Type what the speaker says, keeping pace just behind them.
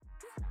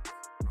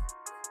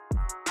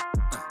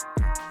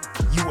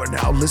are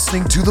now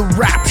listening to The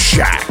Rap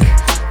Shack,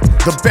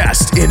 the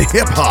best in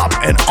hip-hop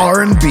and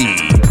R&B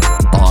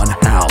on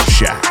Al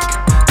Shack.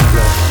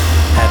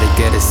 Had to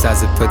get a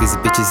size to put these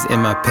bitches in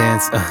my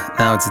pants.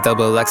 Now it's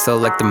double XL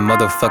like the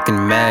motherfucking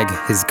mag.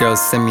 His girl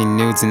sent me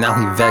nudes and now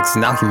he vexed,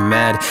 now he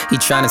mad. He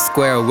tryna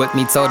square with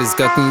me, told his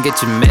girl can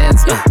get your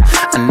mans.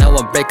 I know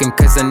I'll break him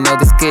cause I know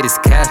this kid is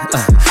cat.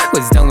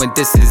 What's done with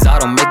this is all,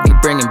 don't make me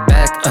bring him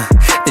back.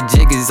 The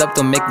jig is up,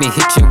 don't make me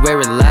hit you where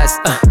it lasts.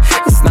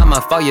 It's not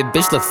my fault, your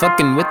bitch look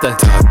fucking with the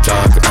top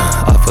dog.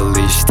 Off a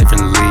leash,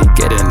 different league,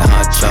 getting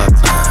hot chop.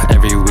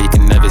 Every week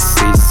and never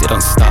cease, it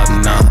don't stop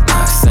now.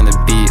 Send a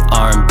beat,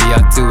 R&B,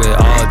 I do it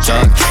all,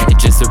 dog. It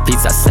just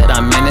repeats, I said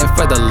I'm in it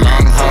for the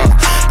long haul.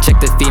 Check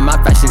the theme, my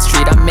fashion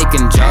street, I'm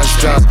making jaws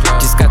drop.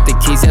 Just got the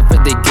keys here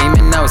for the game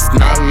and now it's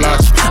not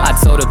locked. I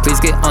told her please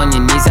get on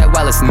your knees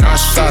while it's not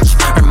shocked.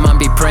 Her mom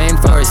be praying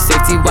for her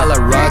safety while I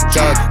rock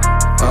jog.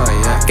 Oh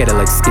yeah, get it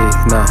like ski,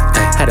 nah,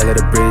 had to let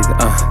it breathe,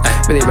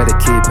 really rather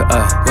keep,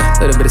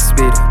 little bit of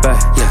speed, but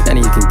none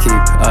of you can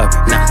keep up,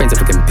 brains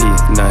are fucking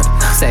peanut,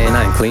 saying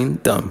I ain't clean,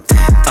 dumb,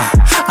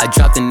 I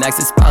dropped the next,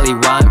 it's probably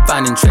why I'm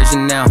finding treasure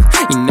now,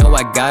 you know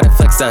I gotta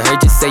flex, I heard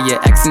you say your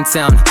ex in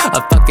town,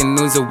 a fucking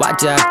loser, why'd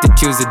you have to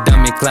choose a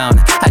dummy clown,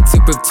 had to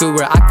prove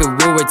to her I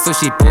could woo her till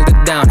she pulled it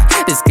down,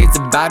 this kid's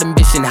about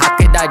ambition, how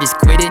could I just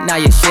quit it,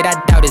 now your shit I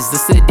doubt is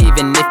listed,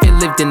 even if it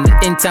lived in the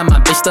end time, my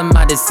bitch love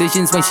my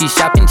decisions, when she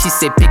shopping, she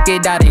said pick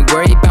it out, ain't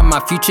worried about my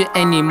future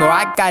anymore,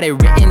 I got it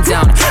written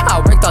down.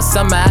 I worked all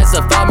summer as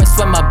a farmer,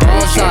 sweat my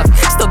balls off.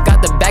 Still got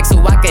the bag so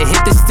I can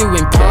hit the stew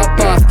and pop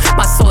off.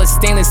 My soul is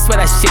stainless,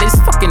 sweat that shit is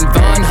fucking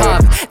Von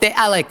Hoff. They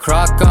act like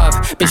Krakow,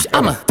 bitch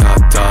I'm a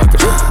top dog.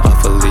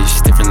 Off a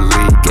leash, different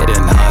league,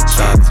 getting hot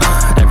chop.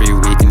 Every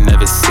week and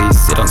never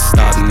cease, it don't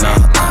stop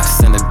now.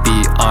 Send a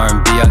beat,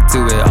 R&B, I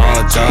do it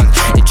all, dog.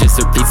 It just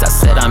repeats, I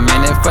said I'm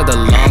in it for the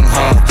long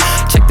haul.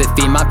 Check the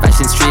feed, my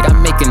fashion street,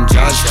 I'm making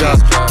jaws drop.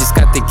 Just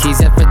got the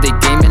keys here for the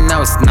game and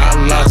now it's not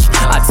locked.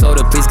 I told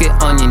her please get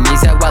on your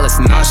knees while it's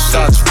not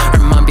shocked.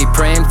 Her mom be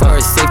praying for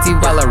her safety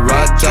while I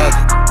rock jog.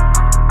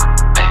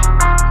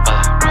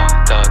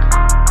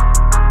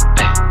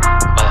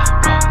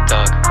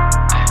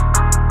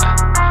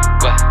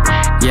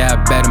 Yeah,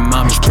 I bet her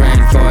mommy's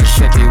praying for her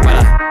safety while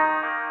I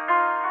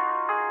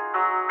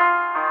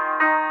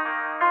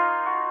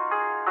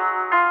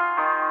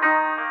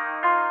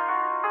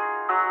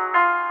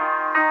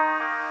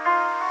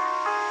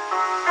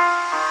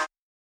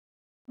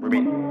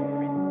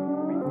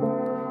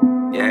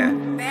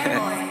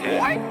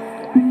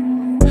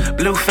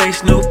Blue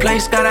face, new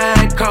place, gotta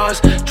act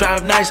cars.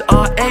 Drive nice,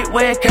 all 8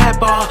 wear cat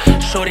ball.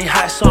 Shorty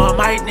hot, so I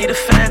might need a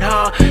fan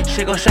haul.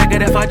 She gon' shake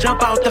it if I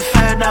jump out the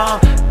fan now.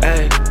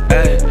 Ay,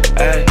 ay,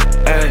 ay,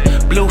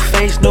 ay. Blue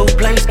face, new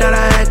place, gotta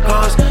act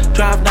cars.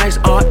 Drive nice,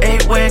 all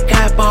 8 wear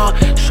cat ball.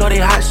 Shorty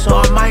hot, so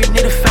I might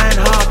need a fan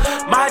haul.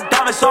 My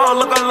diamonds all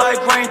looking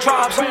like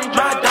raindrops.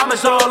 My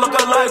diamonds all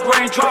looking like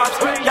raindrops.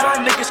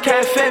 Y'all niggas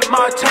can't fit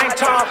my tank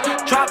top.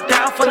 Drop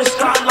down for the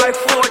sky like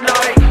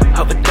Fortnite.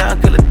 Hover down,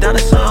 kill it down,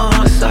 it's all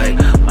on sight.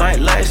 Might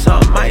light, so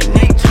I might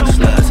need 2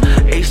 sluts.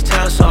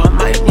 H-Town, so I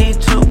might need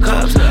 2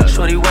 cups.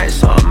 Shorty white,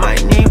 so I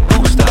might need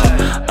boost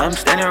up. I'm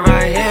standing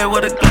right here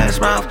with a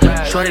glass mouth.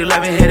 Shorty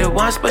let me hit it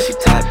once, but she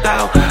tapped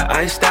out.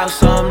 Iced out,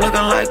 so I'm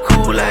looking like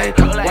Kool-Aid.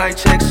 White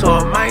check, so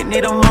I might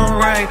need a moon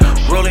ring.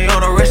 Rolling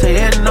on the wrist, I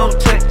hit no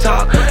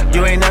TikTok.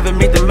 You ain't never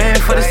meet the man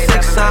for the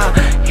 6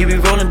 side. He be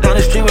rolling down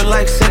the street with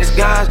like 6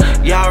 guys.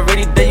 Y'all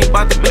already there, you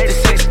bout to beat the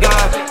 6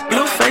 guys.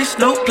 Blue face,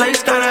 no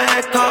place, gotta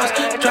act cars.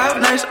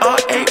 Drive nice, all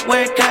 8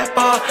 wear cat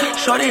ball.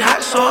 Shorty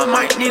hot, so I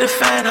might need a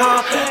fan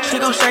haul. She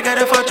gon' shake it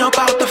if I jump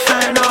out the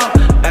fan off.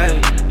 Ay,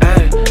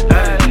 ay,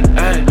 ay,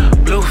 ay.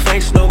 Blue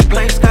face, no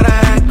place, gotta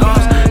act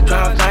cars.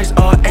 Drive nice,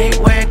 all 8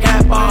 wear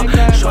cat ball.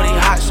 Shorty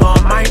hot, so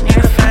I might need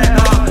a fan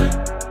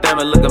off. Damn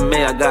it, look at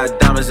me, I got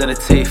diamonds in the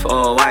teeth,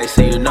 all white,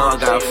 so you know I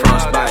got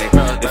frostbite.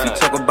 If you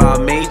talk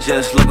about me,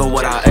 just look at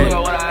what I ate.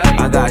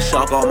 I got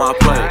shark on my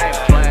plate.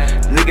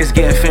 Niggas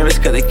getting famous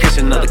cause they catch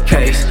another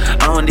case.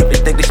 I don't even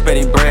think they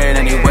spreading bread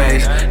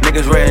anyways.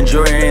 Niggas wearing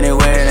jewelry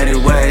anyway,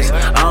 anyways.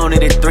 I don't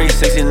need it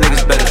 360,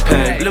 niggas better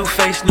pay. Blue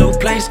face, new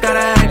place,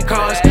 gotta act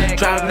cars.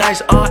 Drive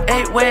nice, all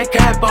 8 wear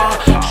cat ball.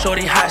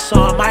 Shorty hot,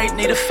 so I might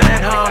need a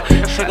fan haul.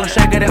 She gon'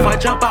 shake it if I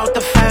jump out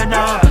the fan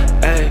now.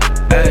 Ay,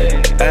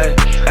 ay, ay,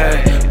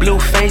 ay. Blue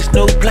face,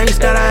 new place,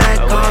 gotta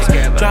act cars.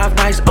 Drive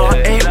nice, all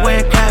 8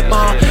 wear cat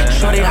ball.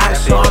 Shorty hot,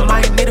 so I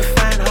might need a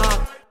fan haul.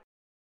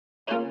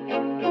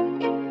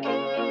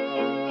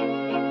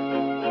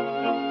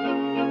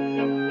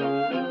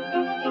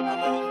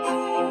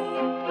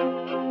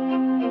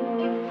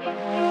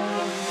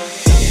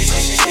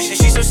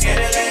 She's so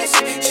scandalous.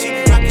 She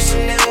be rockin'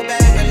 Chanel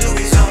bag and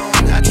Louis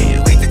on. I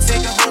can't wait to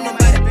take her home and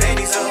buy the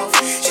panties off.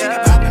 She be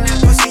poppin' that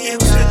pussy, yeah,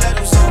 with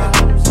stilettos on.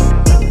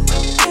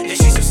 Yeah,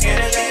 she's so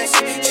scandalous.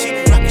 She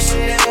be rockin'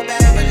 Chanel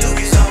bag and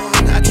Louis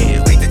on. I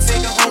can't wait to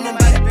take her home and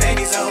buy the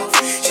panties off.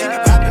 She be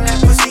poppin' that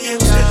pussy, yeah,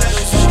 with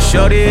stilettos on.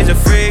 Shorty is a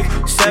freak,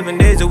 7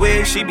 days a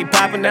week. She be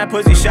poppin' that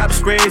pussy, shop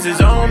sprays is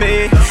on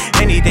me.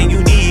 Anything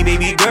you need,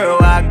 baby girl,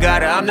 I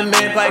got it. I'm the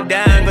man, pipe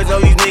down, cause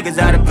all these niggas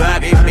niggas out of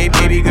pocket.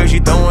 Baby girl, she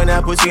throwing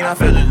that pussy and I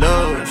feel in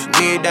love. She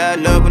need that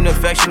love and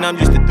affection, I'm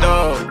just a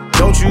thug.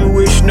 Don't you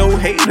wish no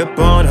hate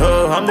upon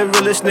her? I'm the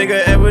realest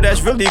nigga ever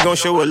that's really gon'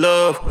 show her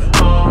love.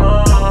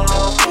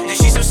 And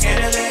she's so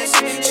scandalous.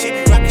 She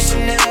be rockin'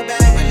 Chanel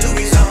bag with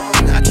Louis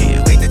on. I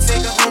can't wait to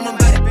take her home and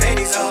buy the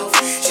panties off.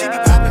 She be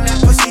poppin'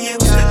 that pussy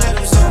and with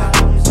stilettos on.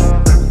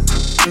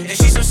 And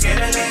she's so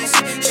scandalous.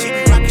 She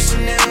be rockin'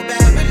 Chanel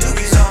bag with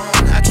Louis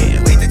on. I can't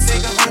wait to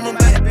take her home and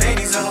buy the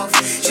panties off.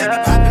 She be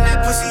poppin'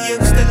 that pussy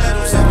and with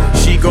stilettos on.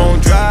 She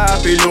gon'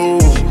 drop it low.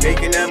 She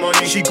making that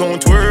money. She gon'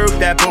 twerk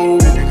that pole.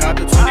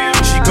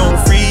 She gon'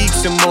 freak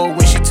some more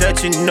when she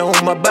touchin'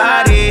 on my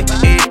body.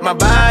 My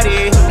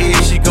body.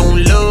 She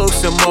gon' love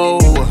some more.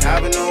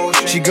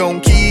 She gon'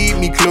 keep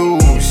me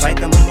close.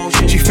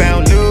 She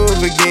found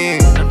love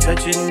again. I'm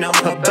touching on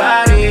her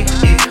body.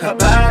 Her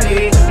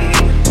body.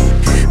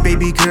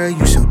 Baby girl,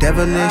 you so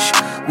devilish.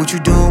 What you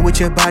doing with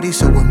your body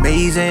so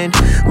amazing?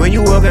 When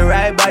you walking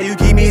right by, you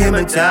keep me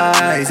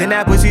hypnotized. And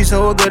that pussy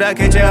so good, I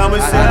catch a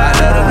homicide. I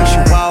love the way she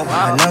walk,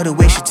 I love the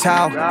way she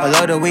talk, I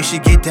love the way she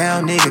get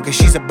down, nigga, cause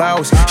she's a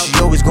boss. She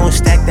always gon'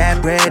 stack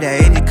that bread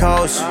at any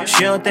cost.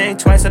 She don't think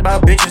twice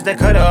about bitches that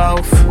cut her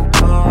off.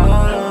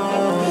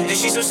 And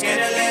she's so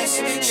scandalous.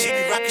 She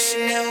be rockin'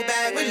 Chanel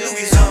bag with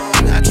Louis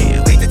on. I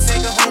can't wait to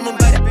take her home and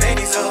buy the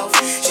panties off.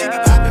 She be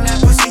poppin' that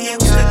pussy and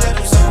with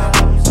stilettos on.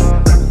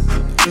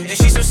 And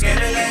she's so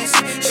scandalous.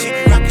 She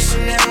be rockin'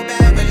 Chanel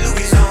bag with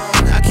Louis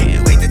on. I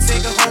can't wait to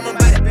take her home and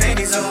buy the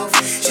panties off.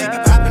 She be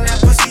poppin' that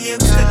pussy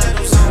and with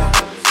stilettos on.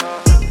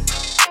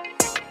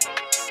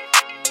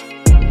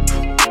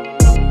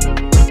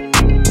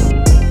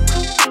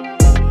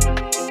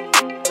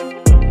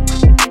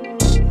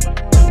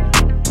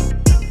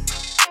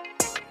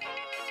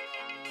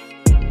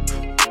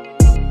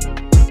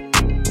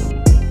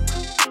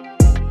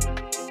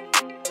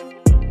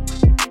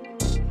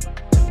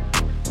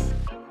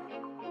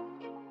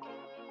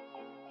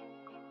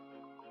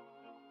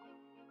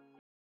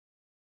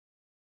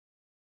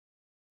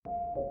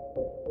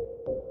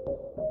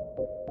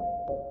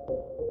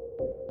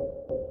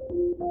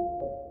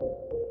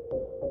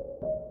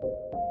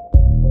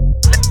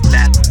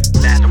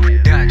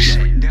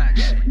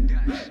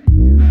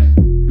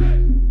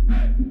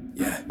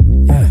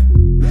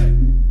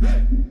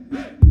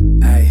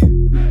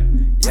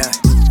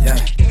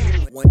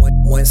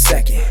 One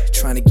second,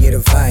 trying to get a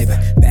vibe.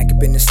 Back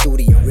up in the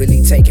studio,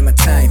 really taking my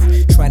time.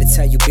 Trying to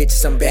tell you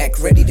bitches I'm back,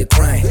 ready to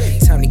grind.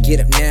 Time to get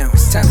up now,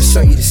 it's time to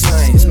show you the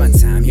sign. It's my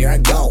time, here I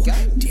go.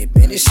 Dip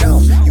in the show.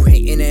 You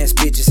hating ass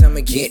bitches, I'ma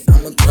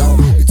glow.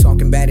 You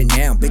talking about it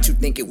now, bitch, you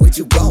thinking where'd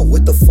you go?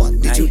 What the fuck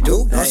did you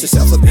do? Lost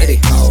yourself a minute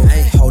ago.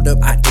 Hold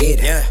up, I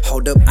did.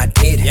 Hold up, I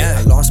did.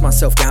 I lost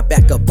myself, got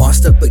back up,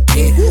 bossed up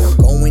again. I'm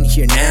going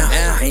here now,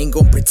 I ain't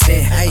gon'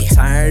 pretend. I'm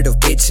tired of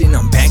bitching,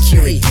 I'm back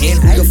here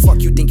again. Who the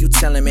fuck you think you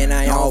telling, man?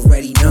 I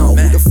already know.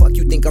 Who the fuck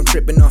you think I'm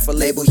tripping off a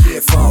label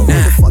here for? Who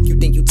the fuck you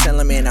think you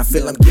telling, man? I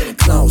feel I'm getting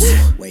close.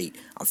 Wait,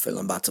 I'm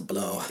feeling about to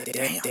blow.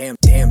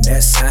 Damn,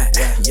 that's hot.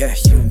 Yeah,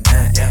 you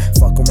not.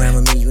 Fuck around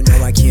with me, you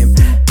know I can't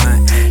be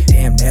hot.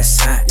 Damn, that's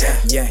hot.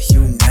 Yeah,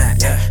 you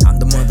not. I'm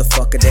the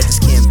motherfucker that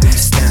just can't be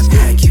stopped.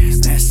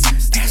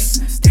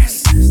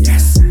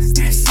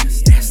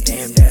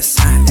 Damn, that's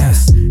hot.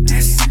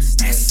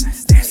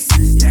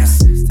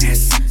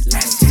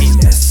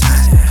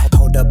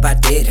 Hold up, I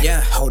did.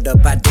 Hold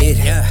up, I did.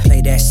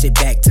 Play that shit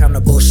back, time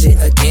to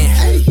bullshit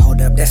again.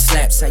 Hold up, that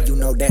slaps, so you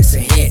know that's a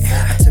hit.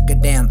 I took a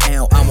damn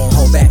L, I won't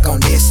hold back on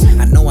this.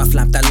 I know I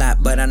flopped a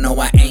lot, but I know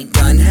I ain't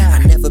done. I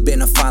never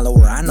been a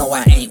follower, I know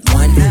I ain't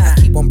one. I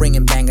keep on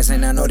bringing bangers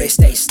and I know they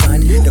stay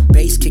stunned. The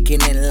bass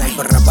kicking in like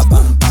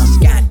ba-ra-ba-bum-bum.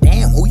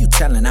 Goddamn, who you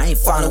telling? I ain't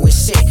following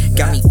shit.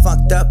 Got me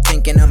fucked up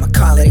thinking I'ma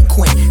call it and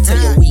quit. Tell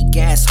your weak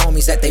ass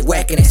homies that they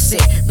whacking and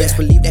sick. Best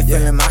believe that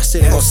feeling my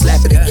shit, gon'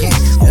 slap it again.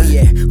 Oh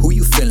yeah, who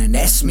you feeling?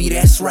 That's me,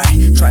 that's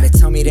right. Try to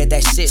tell me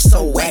that shit's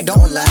so whack,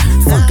 don't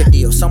lie. Fuck a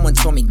deal, someone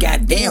told me,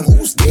 goddamn,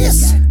 who's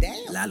this?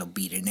 Lalo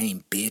be the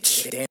name,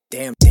 bitch.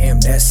 Damn,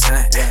 that's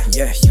hot.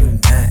 Yeah, you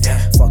not.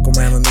 Fuck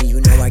around with me,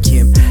 you know I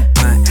can't be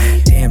hot.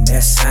 Damn,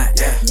 that's hot.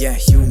 Yeah,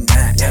 you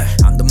not.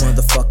 I'm the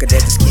motherfucker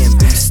that just can't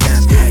be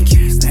stopped. Damn,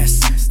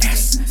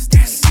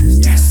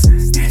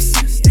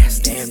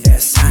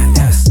 that's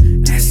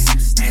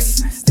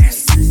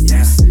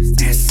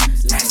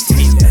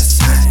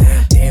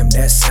hot. Damn,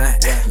 that's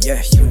hot.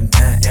 Yeah, you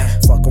not.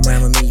 Fuck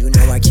around with me, you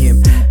know I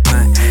can't be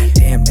hot.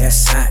 Damn,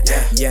 that's hot.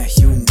 Yeah,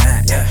 you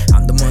not.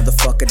 I'm the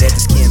motherfucker that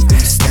just can't be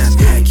stopped.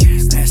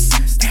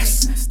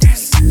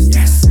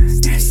 Yes.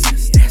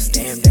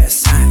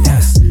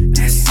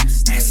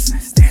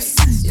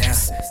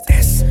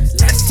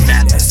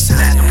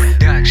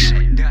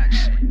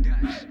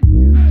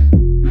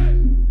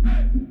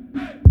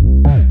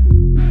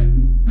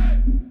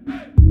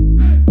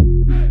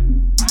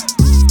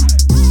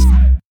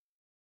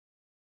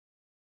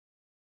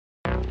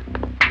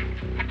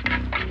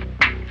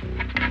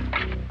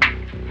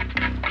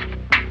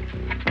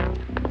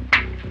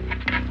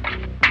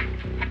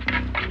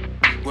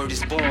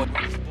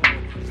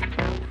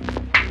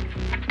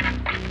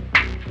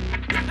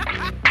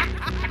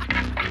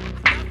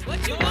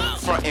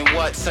 Frontin'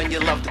 what, son, you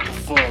love to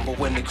perform, but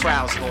when the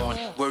crowd's gone,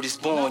 word is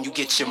born, you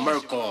get your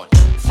murk on.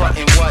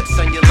 Frontin' what,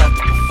 son, you love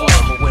to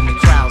perform, but when the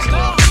crowd's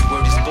gone,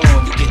 word is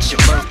born, you get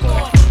your murk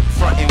on.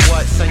 Frontin'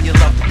 what, son, you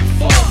love to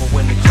perform, but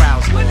when the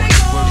crowd's gone,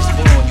 word is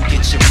born, you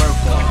get your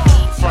murk on.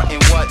 Frontin'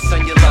 what,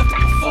 son, you love to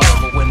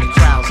perform, but when the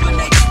crowd's gone,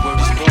 word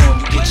is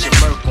born, you get your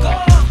murk on.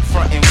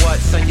 Frontin' what,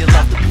 son, you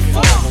love to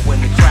perform, but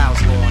when the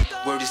crowd's gone,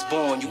 word is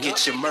born, you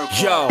get your murk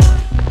on. Yo,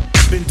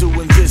 been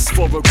doing this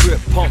for a grip,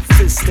 pump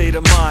fist, state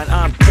of mind,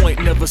 on point,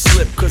 never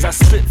slip, cause I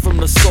spit from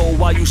the soul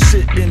while you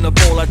shit in the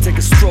bowl. I take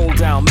a stroll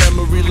down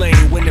memory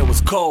lane when it was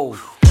cold.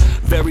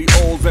 Very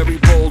old, very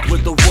bold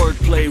with the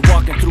wordplay,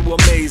 walking through a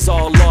maze,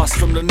 all lost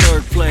from the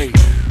nerd play.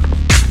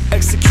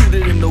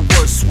 Executed in the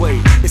worst way,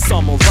 it's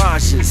all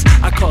mirages,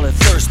 I call it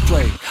thirst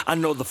play. I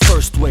know the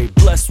first way,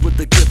 blessed with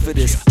the gift of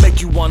this, make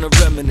you wanna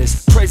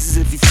reminisce, praises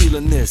if you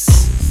feeling this.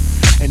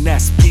 And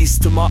that's peace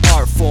to my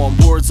art form,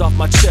 words off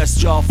my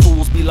chest, y'all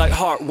fools be like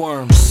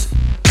heartworms.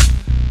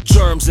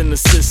 Germs in the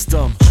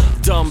system,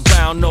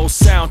 dumbbound, no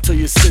sound to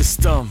your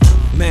system.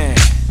 Man,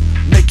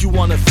 make you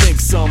wanna think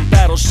some,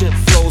 battleship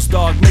flows,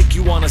 dog, make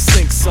you wanna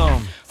sink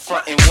some.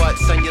 Frontin' what,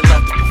 son, you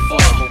love to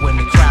perform, but when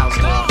the crowd's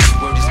gone,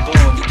 word is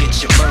born, you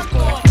get your murk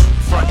on.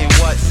 Frontin'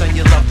 what, son,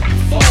 you love to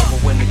perform,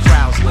 but when the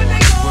crowd's gone,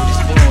 word is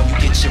born, you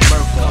get your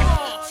murk on.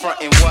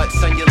 Frontin' what,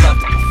 son, you love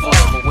to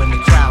perform, but when the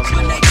crowd's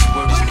gone,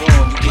 word is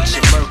born, you get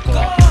your murk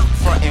on.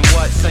 Frontin'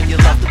 what, son, you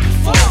love to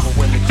perform, but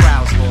when the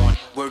crowd's gone,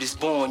 word is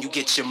born, you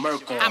get your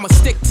murk on. I'ma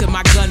stick to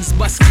my guns,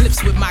 bust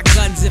clips with my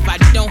guns. If I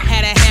don't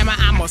have a hammer,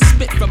 I'ma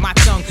spit from my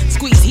tongue.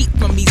 Squeeze heat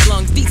from these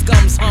lungs, these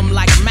gums hum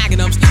like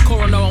magnums.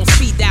 Coroner on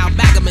speed dial,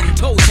 bag 'em and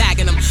toe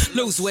tagging 'em.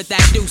 Loose with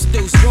that deuce,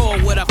 roll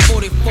with a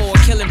 44.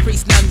 Killing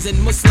priests, nuns, and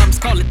Muslims,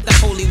 call it the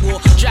holy war.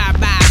 Drive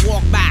by,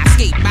 walk by,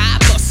 skate by,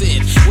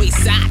 bustin'.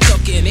 Wayside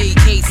tucking,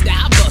 AK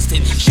style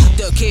bustin'. Shoot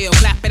the kill,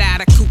 clap it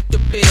out, coop the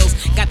bills.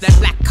 Got that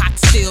black hot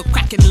steel,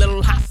 cracking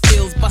little hot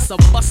feels. Bust a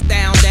bust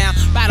down,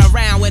 ride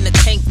around when the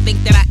tank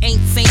think that I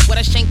ain't saint with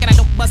a shank and I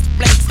don't bust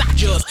blanks. I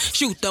just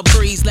shoot the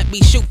breeze, let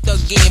me shoot the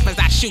give. As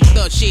I shoot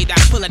the shit,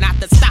 I'm pulling out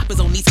the stoppers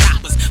on these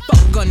coppers.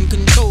 Fuck gun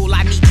control,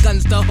 I need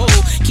guns to hold,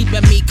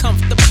 keeping me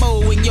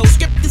comfortable when your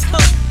script is ho.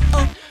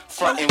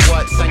 Frontin'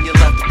 what, son, you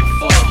love to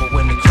perform, but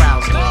when the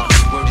crowd's gone,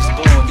 word is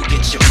born, you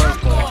get your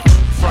murk on.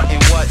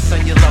 Frontin' what,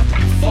 son, you love to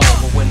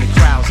perform, but when the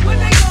crowd's gone,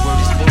 word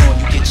is born,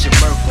 you get your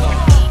murk on.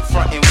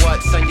 Frontin'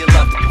 what, son, you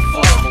love to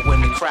perform, but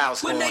when the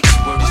crowd's gone,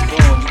 word is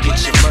born, you get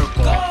your murk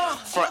on.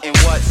 Frontin'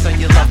 what, son,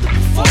 you love to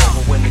perform,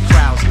 but when the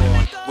crowd's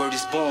gone, word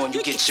is born,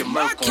 you get your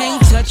murk on.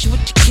 Can't touch what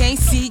you can't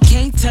see,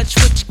 can't touch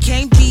what you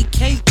can't be,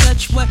 can't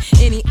touch what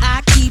any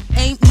eye keep.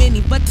 Ain't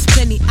many, but there's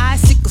plenty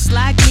icicles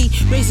like me,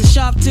 razor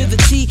sharp to the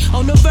T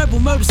on the verbal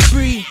murder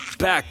spree.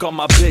 Back on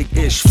my big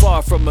ish,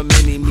 far from a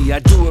mini me. I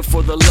do it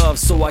for the love,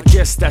 so I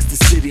guess that's the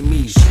city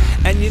me.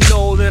 And you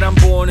know that I'm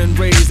born and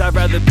raised, I'd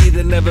rather be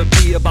than never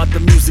be about the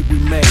music we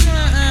made.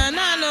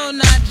 No,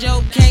 not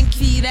joke, can't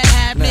see that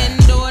happen.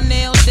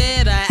 Doornail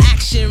dead,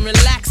 action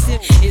relaxing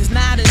is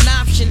not an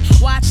option.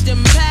 Watch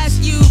them pass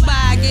you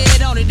by,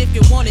 get on it if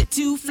you want it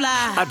to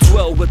fly. I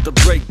dwell with the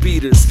break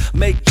beaters,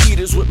 make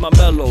heaters with my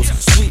mellows.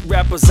 Sweet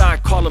rappers, I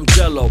call them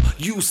jello.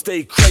 You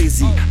stay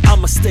crazy,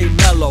 I'ma stay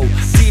mellow.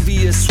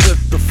 Devious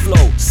with the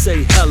flow,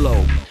 say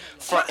hello.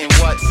 Frontin'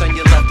 what, son,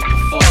 you love to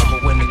perform,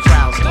 but when the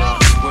crowd's gone,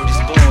 word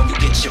is born, you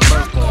get your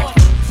murk on.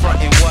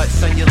 Frontin' what,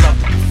 son, you love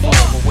to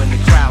perform, but when the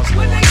crowd's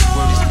gone,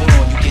 word is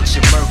born, you get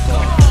your murk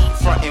on.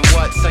 Frontin'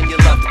 what, son, you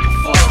love to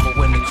perform, but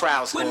when the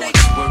crowd's gone,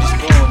 word is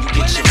born, you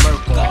get your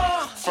murk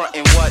on.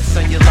 Frontin' what,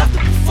 son, you love to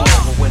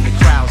perform, but when the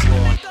crowd's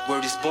gone,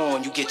 word is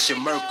born, you get your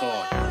murk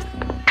on.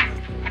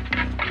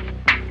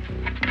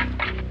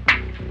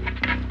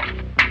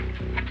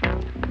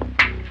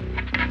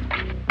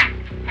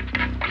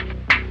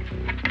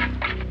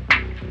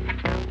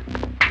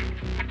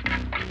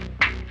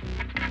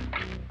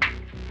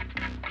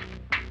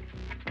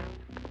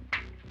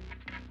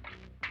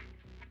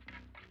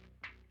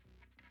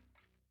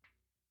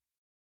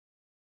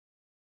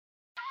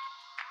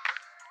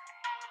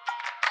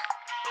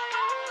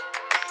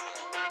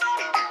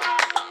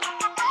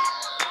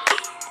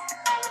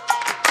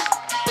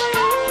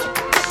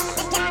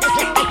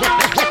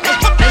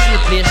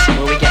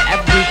 Where we get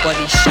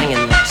everybody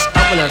singing,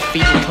 stomping their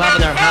feet and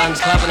clapping their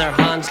hands, clapping their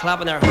hands,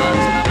 clapping their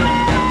hands, clapping their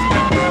hands.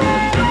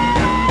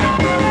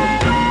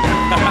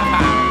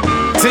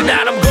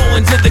 Tonight I'm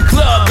going to the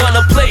club,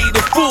 gonna play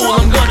the fool.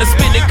 I'm gonna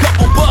spend a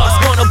couple bucks,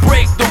 gonna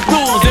break the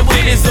rules. And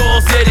when it's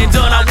all said and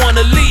done, I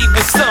wanna leave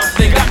with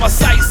something. Got my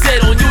sights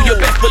set on you, you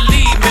best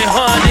believe me,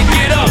 honey.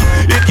 Get up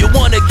if you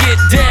wanna get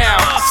down.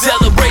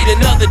 Celebrate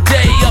another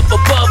day up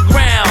above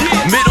ground.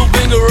 Middle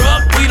finger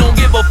up, we don't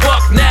give a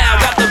fuck now.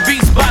 Got the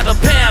beats by the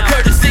pound,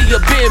 courtesy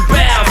of Ben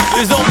Bound.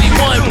 There's only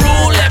one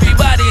rule,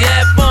 everybody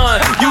have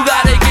fun. You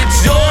gotta get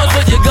yours,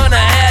 but you're gonna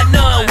have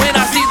none. When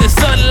I see the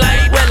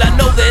sunlight, well I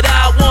know that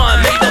I won.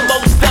 Made the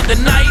most of the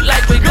night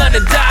like we're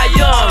gonna die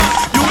young.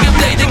 You can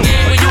play the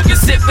game or you can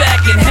sit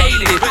back and hate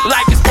it.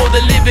 Life is for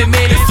the living,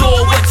 man, it's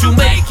all what you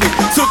make it.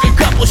 Took a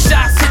couple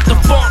shots, hit the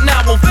funk,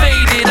 now I'm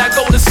faded. I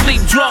go to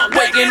sleep drunk,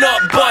 waking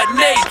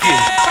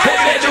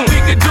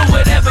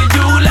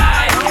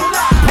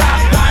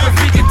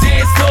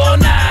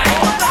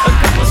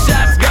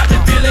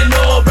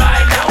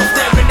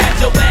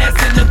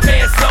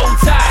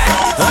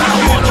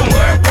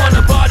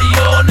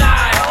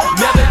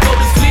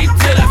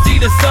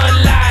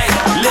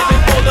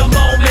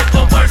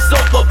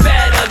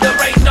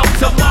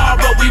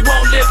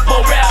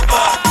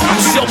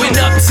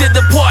to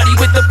the party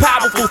with the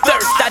powerful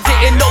thirst. I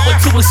didn't know what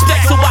to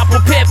expect, so I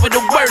prepared for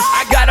the worst.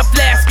 I got a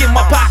flask in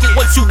my pocket,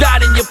 what you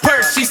got in your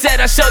purse? She said,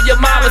 I show your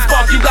mama's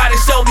spark, you gotta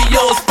show me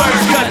yours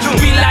first. Cause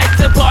we like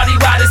to party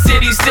while the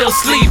city's still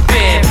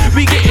sleeping.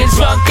 We getting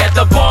drunk at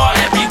the bar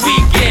every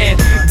weekend.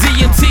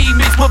 DMT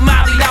mixed with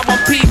Molly, now I'm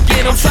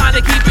peeking. I'm trying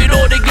to keep it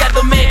all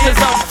together, man, cause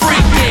I'm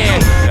freaking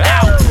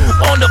out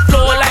on the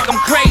floor like I'm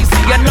crazy.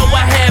 I know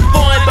I had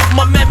fun, but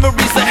my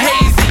memories are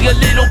hazy. A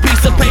little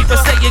piece of paper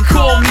saying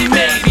call me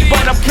maybe,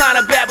 but I'm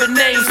kinda bad with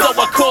names, so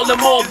I call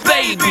them all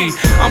baby.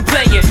 I'm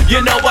playing,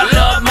 you know I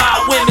love my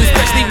women,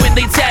 especially when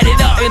they tat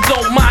it up and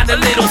don't mind a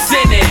little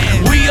sinning.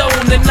 We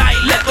own the night,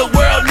 let the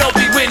world know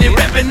we winning.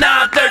 Reppin'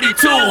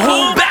 932,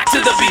 who back to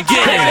the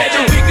beginning.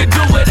 Baby, we can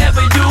do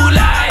whatever you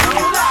like.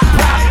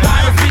 Pop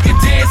bottles, we can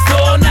dance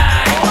all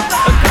night.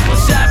 A couple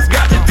shots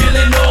got me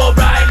feeling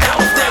alright. Now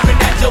I'm staring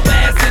at your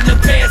ass in the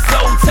pants so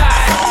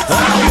tight.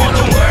 I don't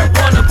wanna work,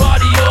 wanna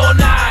party all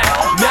night.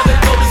 Never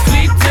go to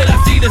sleep till I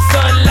see the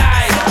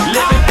sunlight.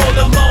 Living for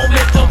the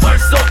moment, for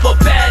worse or for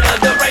better.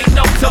 There ain't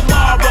no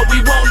tomorrow,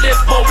 we won't live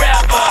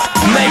forever.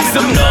 Make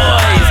some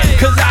noise,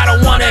 cause I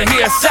don't wanna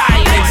hear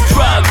silence.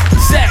 Drugs,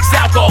 sex,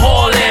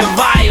 alcohol, and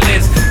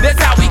violence.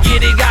 That's how we get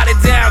it, got it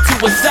down to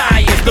a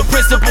science. The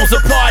principles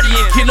of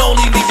partying can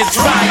only lead to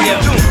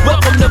triumph.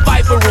 Welcome to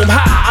Viper Room,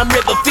 hi, I'm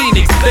River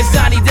Phoenix. The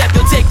Johnny Depp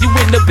will take you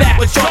in the back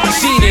with your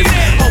machinist.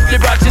 Hope you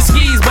brought your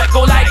skis, but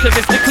go light cause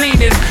it's the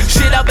cleanest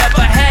shit I've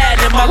ever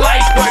had in my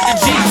life, word to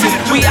Jesus.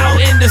 We out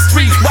in the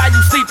streets while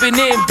you sleeping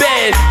in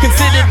bed.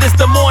 Consider this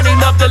the morning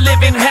of the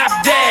living half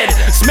dead.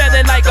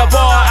 Smelling like a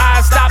bar,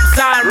 I stop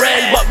sign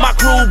red. But my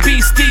crew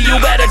beastie, you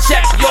better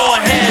check your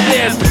head.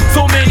 There's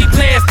so many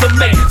plans to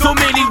make, so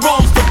many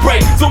roads to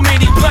break, so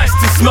many blunts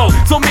to smoke,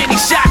 so many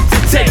shots to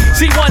take.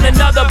 See one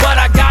another, but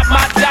I got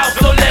my doubts,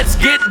 so let's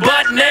get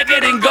butt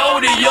naked and go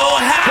to your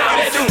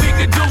house. Baby, we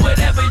can do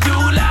whatever you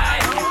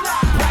like.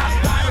 Pop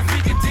bottles, we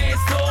can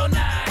dance all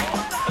night.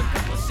 A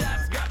couple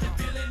shots got me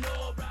feeling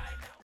alright.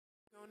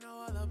 Don't know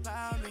all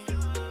about me.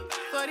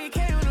 40K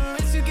on the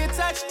wrist, you get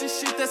touched the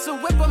shit. That's a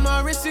whip on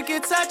my wrist, you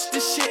get touched the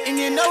shit. And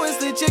you know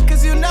it's legit,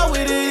 cause you know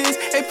it is.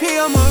 AP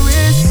on my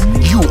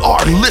wrist. You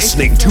are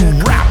listening to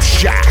Rap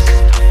Shack.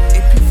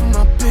 AP for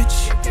my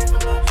bitch.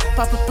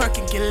 Pop a perk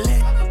and get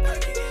lit.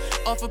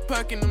 Off a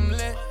perk and I'm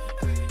lit.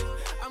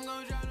 I'm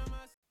gonna drown on my...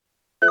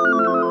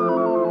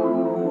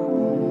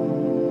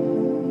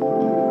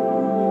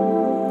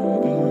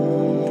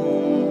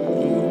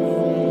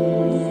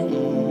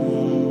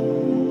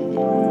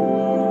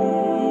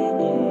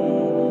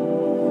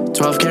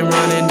 12 came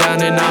running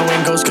down and now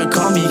when ghosts could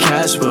call me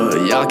Casper.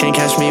 Y'all can't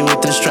catch me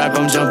with the strap,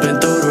 I'm jumping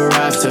through the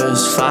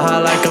rafters. Fly high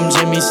like I'm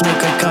Jimmy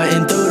Snooker,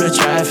 cutting through the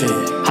traffic.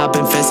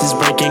 Hopping fences,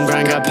 breaking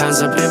ground, got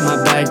pounds up in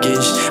my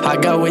baggage. I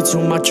got way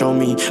too much on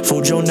me,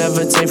 food you'll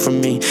never take from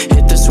me.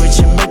 Hit the switch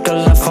and make a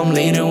left, I'm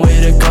leaning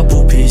with a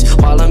couple P's.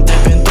 While I'm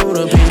dipping through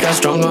the peak, got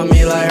strong on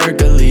me like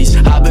Hercules.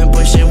 I've been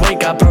pushing weight,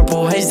 got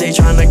purple haze, they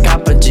tryna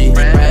cop a G.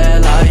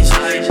 Red lights,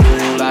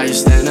 blue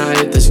lights, then I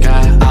hit the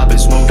sky. I've been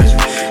smoking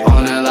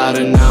on that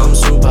ladder, now I'm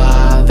super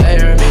high. They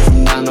heard me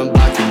from down the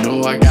block, you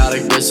know I got a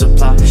good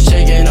supply.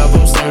 Shaking up,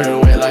 I'm stirring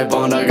weight like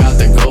Bond, I got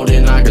the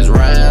golden eye. Cause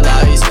red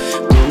lights,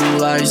 blue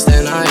lights,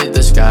 then I hit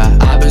the sky.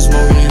 I've been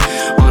smoking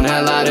on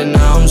that ladder,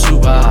 now I'm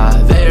super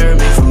high. They heard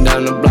me from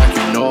down the block,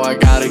 you know I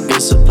got a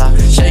good supply.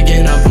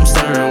 Shaking up, I'm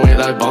stirring weight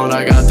like Bond,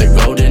 I got the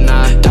golden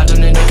eye.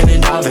 Dodging and ducking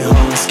and diving,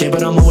 escape,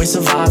 but I'm always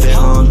surviving,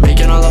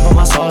 Baking all up on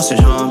my sausage,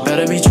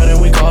 Better be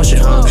treading with caution,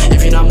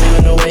 If you're not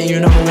moving away, you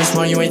know it's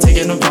smart, you ain't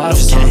taking no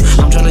profits,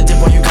 I'm tryna dip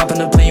while you copping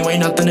the plane, you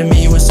ain't nothing to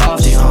me, you a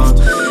softy,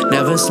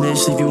 Never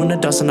snitch, leave you in the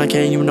dust and I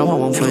can't, you know I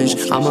won't flinch.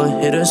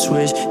 I'ma hit a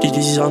switch,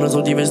 DDC's on those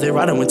old demons, they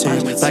riding with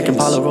tens. Black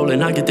Impala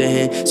rolling, I get the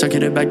hit.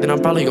 Circuit it back, then I'm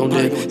probably gon'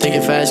 dip. Think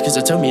it fast, cause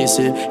it tell me it's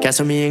it. Gas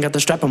on me, ain't got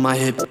the strap on my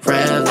hip.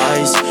 Red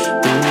lights,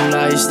 blue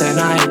lights, then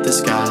I hit the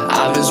sky.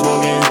 I've been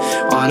smoking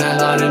on that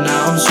line and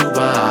now I'm super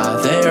high.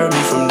 They heard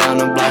me from down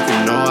the block,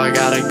 you know I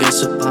got a good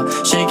supply.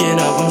 Shaking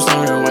up, I'm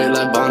stirring weight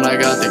like Bond, I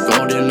got the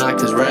golden eye.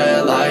 Cause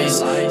red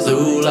lights,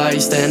 blue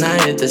lights, then I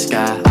hit the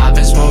sky. I've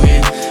been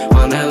smoking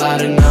on that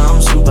line and now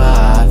I'm super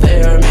high.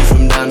 They heard me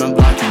from down the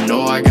block, you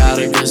know I got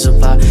a good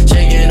supply.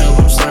 Shaking up,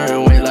 I'm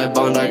stirring weight like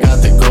Bond, I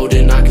got the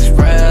golden eye. Cause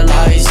red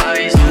lights,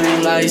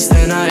 blue lights,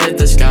 then I hit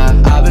the sky.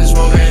 I've been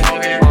smoking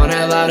on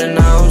that line and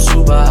now I'm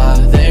super high.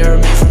 They heard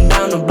me from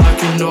down the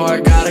block, you know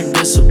I got a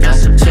good supply.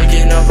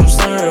 Shaking up, I'm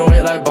stirring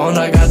weight like Bond,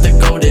 I got the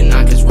golden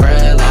eye. Cause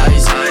red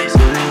lights,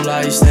 blue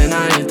lights, then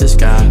I hit the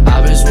sky.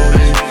 I've been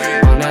smoking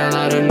on that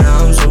line and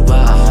now I'm super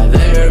high.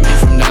 They heard me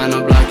from down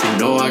the block, you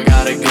know I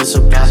got a good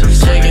supply.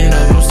 Shaking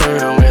up, I'm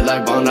stirring weight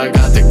like Bond, I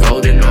got the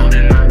golden eye.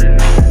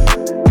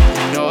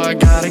 You know I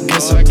got a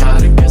good supply.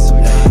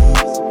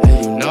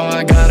 Hey, you know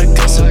I got a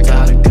good supply.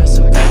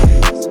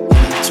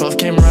 12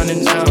 came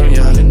running down,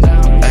 yeah.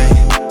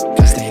 Hey,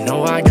 cause they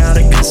know I got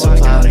a good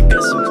supply.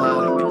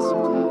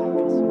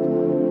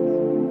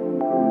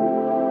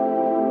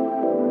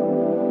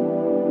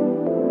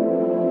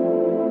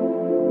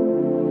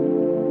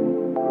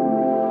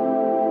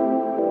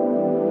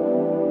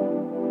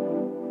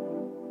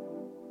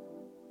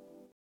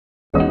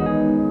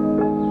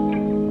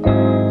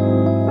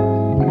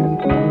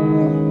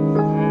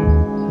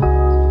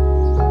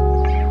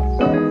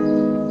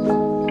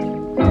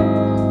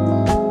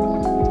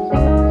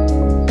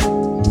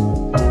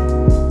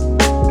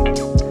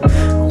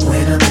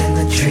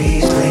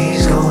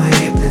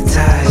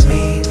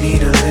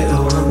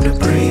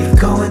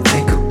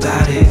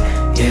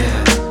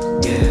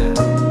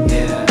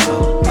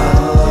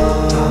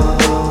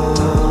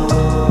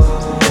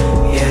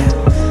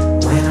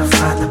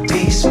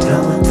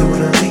 blowing through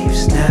the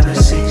leaves. Never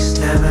cease,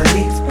 never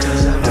leave,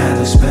 'cause I'd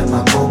rather spend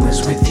my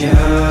moments with you.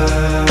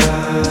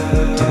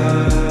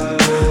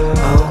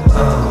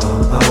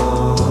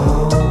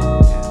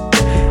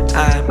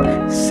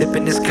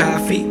 Sipping this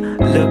coffee,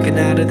 looking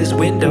out of this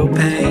window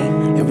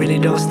pane. It really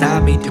don't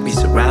stop me to be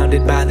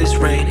surrounded by this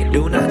rain. It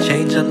do not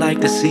change unlike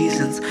the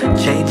seasons,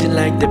 changing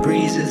like the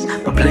breezes.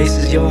 My place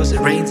is yours,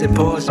 it rains and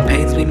pours, it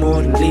pains me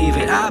more than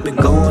leaving. I've been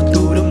going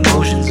through the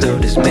motions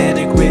of this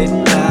manic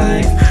ridden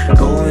life,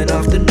 going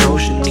off the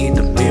notion, need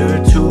the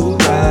mirror to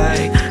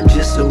write,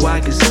 just so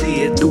I can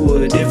see it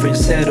through a different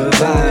set of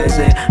eyes.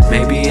 And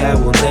maybe I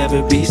will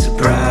never be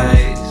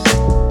surprised.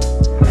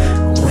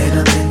 When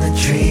I'm in the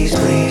trees,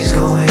 please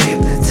go and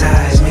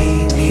hypnotize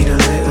me. Need a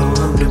little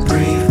room to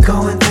breathe,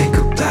 go and think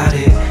about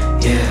it.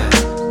 Yeah,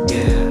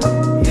 yeah,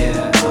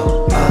 yeah.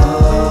 Oh,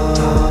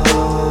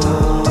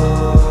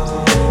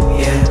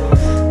 yeah.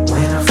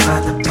 When I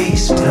find the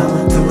peace,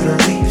 blowing through the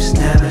leaves.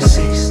 Never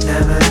cease,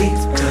 never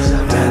leave, 'cause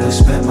I'd rather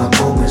spend my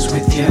moments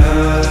with you.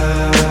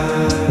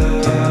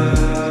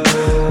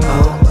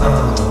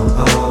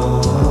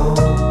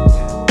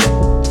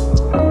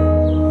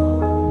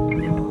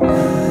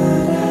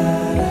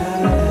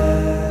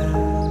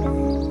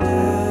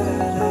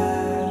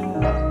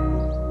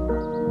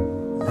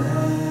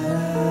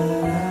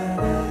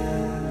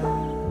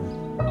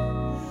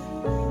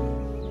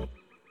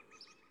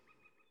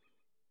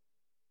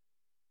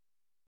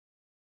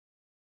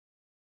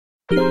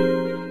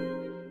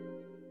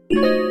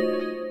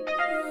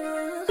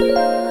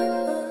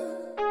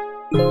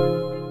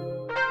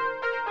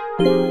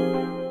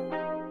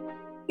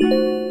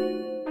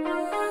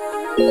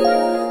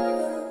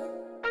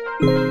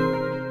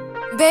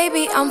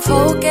 Baby, I'm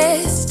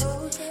focused,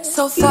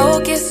 so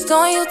focused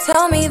on you.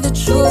 Tell me the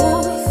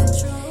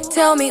truth.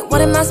 Tell me,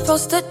 what am I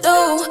supposed to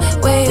do?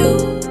 Where you?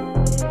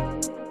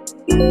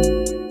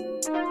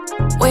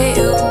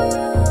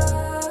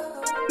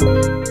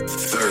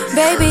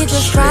 Baby,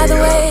 just ride the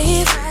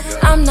wave.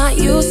 I'm not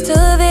used to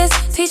this.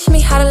 Teach me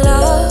how to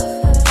love,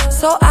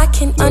 so I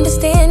can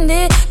understand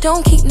it.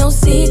 Don't keep no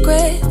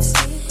secrets.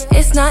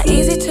 It's not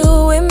easy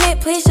to admit.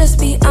 Please just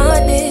be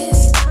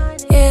honest.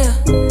 Yeah.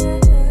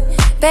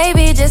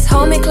 Baby, just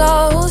hold me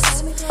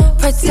close,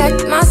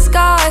 protect my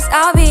scars.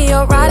 I'll be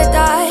your ride or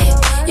die.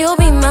 You'll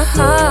be my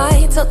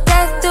high till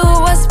death do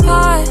us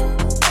part.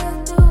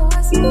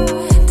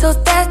 Till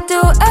death do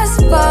us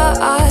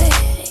part.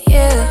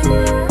 Yeah.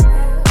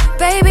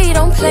 Baby,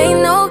 don't play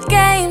no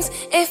games.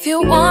 If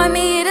you want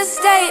me to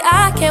stay,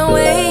 I can't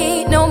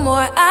wait no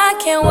more. I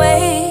can't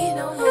wait.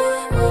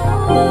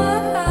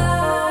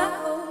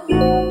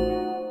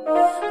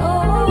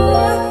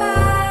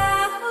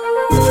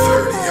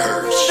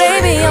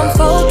 Baby, I'm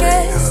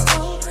focused,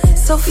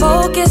 so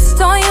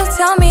focused on you.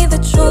 Tell me the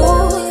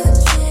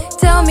truth.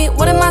 Tell me,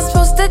 what am I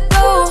supposed to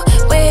do?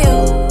 Where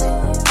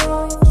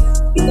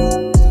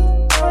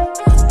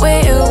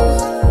you?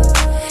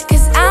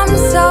 'Cause I'm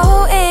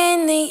so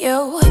into you.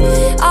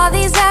 All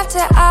these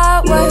after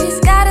hours,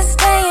 gotta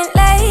stay in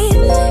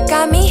late.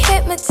 Got me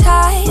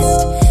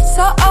hypnotized,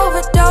 so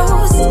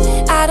overdosed.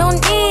 I don't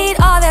need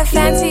all that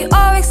fancy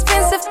or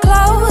expensive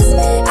clothes.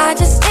 I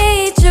just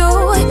need you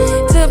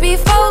to be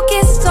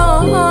focused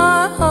on.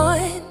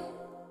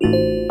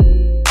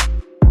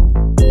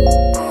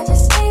 I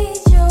just need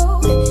you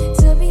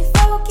to be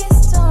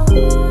focused on.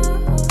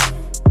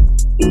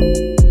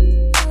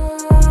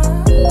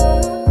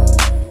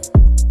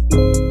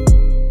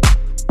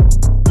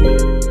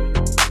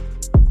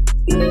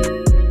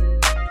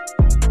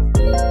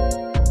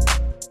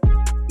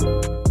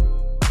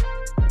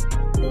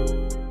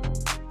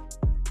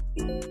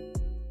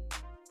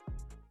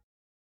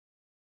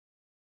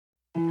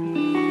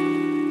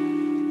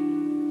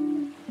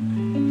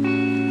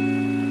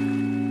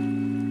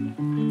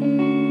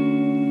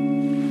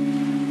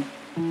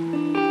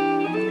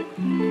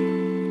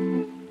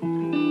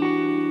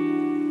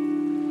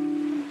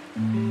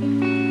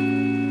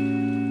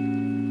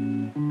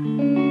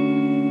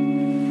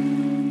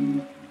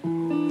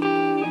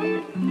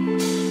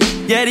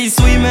 Yeah, these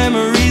sweet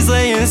memories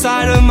lay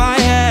inside of my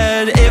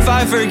head. If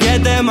I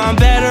forget them, I'm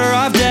better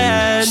off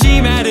dead.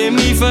 She mad at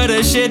me for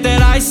the shit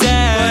that I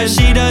said, but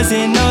she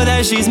doesn't know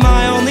that she's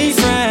my only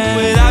friend.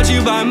 Without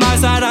you by my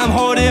side, I'm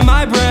holding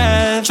my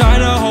breath,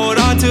 trying to hold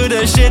on to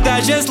the shit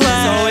that just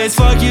left. So it's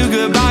fuck you,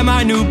 goodbye,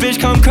 my new bitch,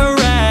 come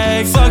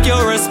correct. Fuck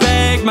your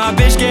respect, my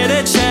bitch, get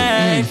a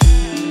check.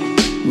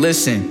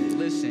 Listen,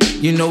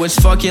 you know it's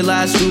fuck your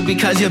last dude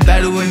because you're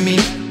better with me.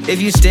 If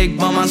you stick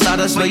by my side,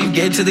 I swear you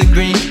get to the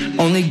green.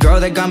 Only girl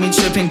that got me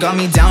tripping, got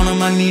me down on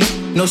my knees.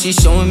 No, she's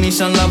showing me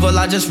some love, well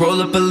I just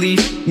roll up a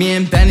leaf. Me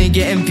and Benny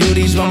getting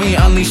beauties when we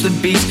unleash the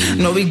beast.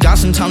 No, we got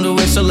some time to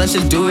waste, so let's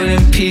just do it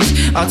in peace.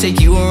 I'll take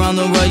you around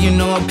the world, you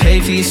know I'll pay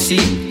for your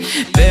seat.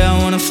 Babe, I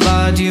wanna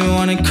fly, do you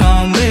wanna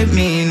come with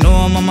me? Know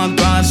I'm on my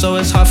grind, so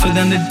it's hard for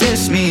them to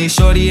diss me.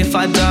 Shorty, if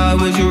I die,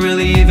 would you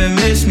really even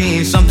miss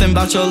me? Something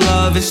about your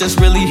love, it's just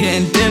really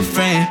hitting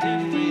different.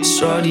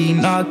 Shorty,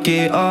 knock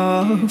it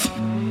off.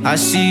 I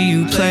see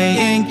you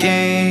playing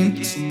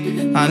games,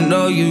 I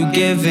know you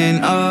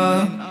giving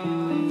up.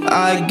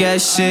 I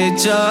guess shit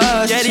just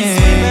Yeah, these changed.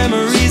 sweet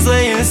memories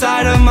lay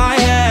inside of my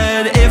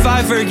head. If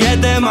I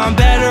forget them, I'm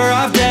better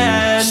off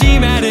dead. She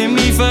mad at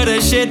me for the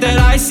shit that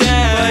I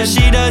said, but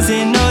she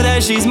doesn't know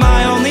that she's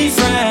my only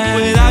friend.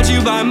 Without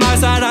you by my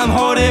side, I'm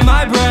holding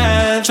my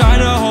breath, trying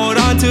to hold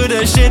on to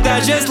the shit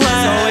that just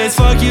left. So it's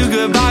fuck you,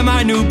 goodbye,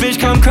 my new bitch,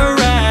 come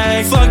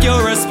correct. Fuck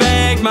your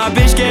respect, my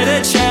bitch, get a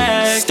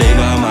check. Stay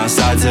by my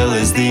side till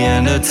it's the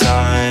end of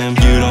time.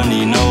 You don't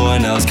need no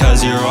one else,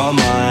 cause you're all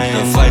mine.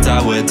 The flights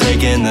I would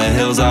take in the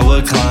hills I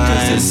would climb,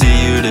 just to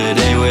see you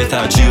today,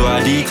 without you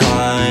I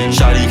decline.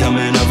 Shawty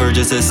coming over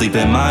just to sleep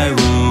in my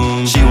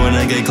room. She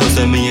wanna get close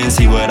to me and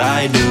see what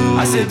I do.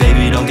 I said,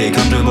 baby, don't get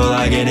comfortable,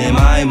 I get in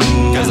my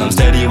mood, cause I'm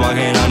steady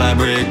walking on that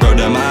brick road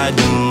to my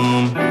doom.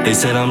 They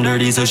said I'm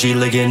dirty, so she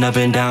licking up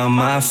and down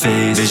my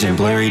face. Vision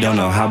blurry, don't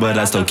know how, but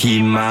I still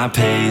keep my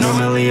pace.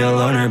 Normally a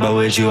loner, but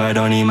with you I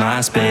don't need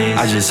my space.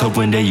 I just hope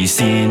one day you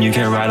see and you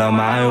can ride on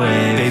my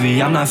way.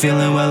 Baby, I'm not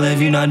feeling well if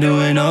you're not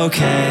doing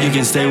okay. You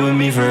can stay with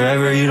me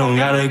forever, you don't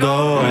gotta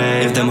go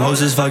away. If them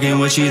hoes is fucking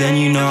with you, then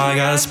you know I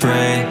gotta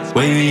spray.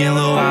 Wavy and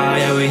Lil Wild,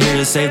 yeah, we here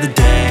to save the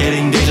day.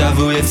 Getting deja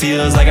vu, it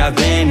feels like I've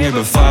been here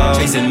before.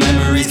 Chasing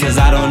memories, cause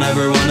I don't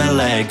ever wanna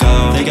let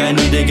go. Think I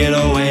need to get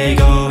away,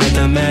 go hit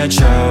the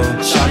metro.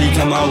 Shawty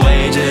come my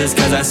way just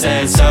cause I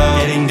said so.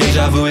 Getting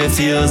deja vu, it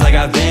feels like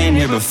I've been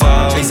here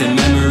before. Chasing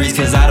memories,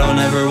 cause I don't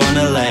ever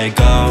wanna let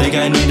go. Think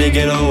I need to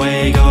get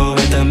away, go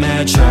hit the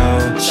metro.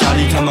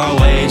 Shawty come my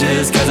way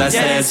just cause I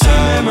said so.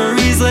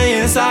 Memories lay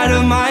inside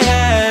of my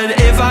head.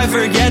 If I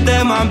forget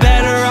them, I'm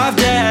better off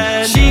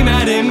dead. She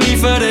mad at me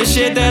for the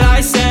shit that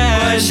I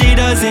said, but she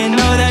doesn't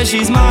know that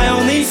she's my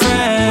only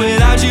friend.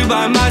 Without you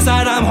by my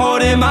side, I'm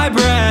holding my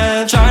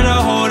breath, trying to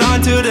hold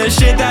on to the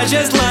shit that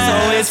just left.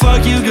 So it's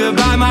fuck you,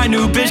 goodbye, my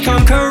new bitch,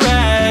 come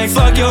correct.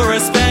 Fuck your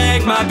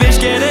respect, my bitch,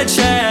 get a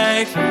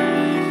check.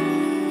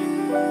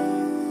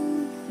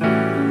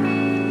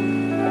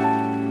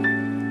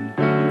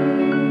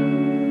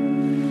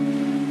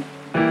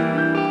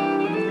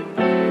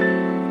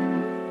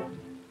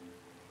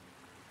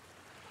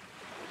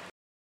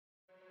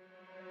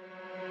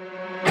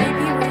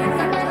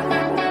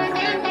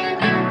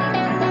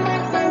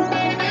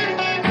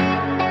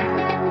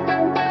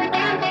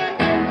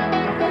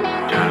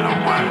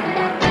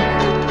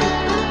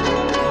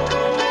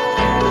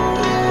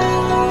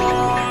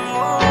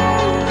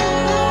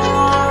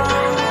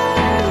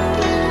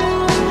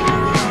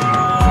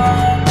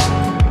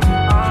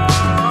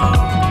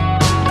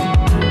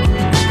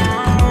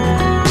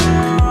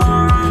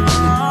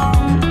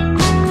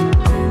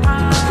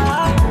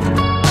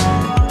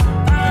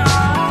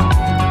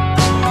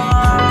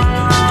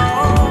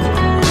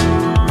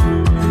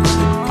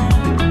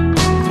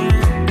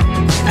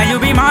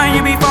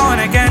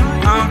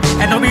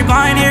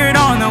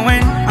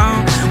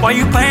 While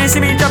you playing,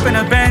 see me jump in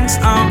the Benz,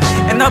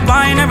 end up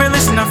buying, never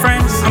listen to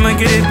friends. I'ma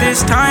get it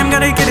this time,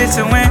 gotta get it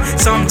to win.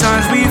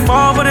 Sometimes we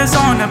fall, but it's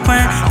on the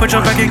plan. Put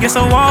your back against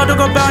the wall, don't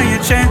go bout your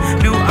chin.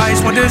 New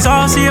ice, one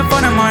dissolve, see it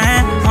fun in my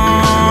hand.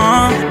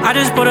 I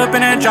just put up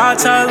in a drop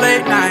till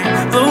late night.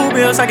 Blue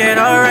bills, I get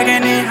all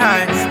reckoning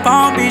high.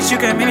 Palm Beach, you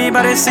can meet me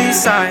by the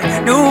seaside.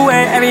 New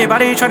way,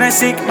 everybody tryna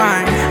seek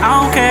mine. I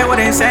don't care what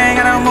they saying,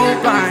 I don't move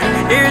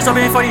blind. Ears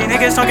open for these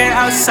niggas talking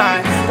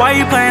outside. Why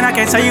you playing? I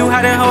can't tell you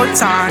how to hold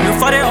time. New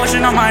flooded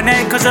ocean on my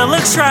neck, cause it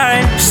looks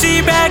right. See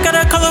back, got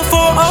a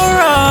colorful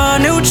aura.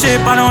 New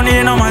chip, I don't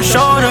need it on my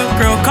shoulder.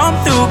 Girl, come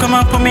through, come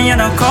on, put me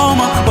in a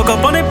coma. Woke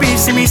up on the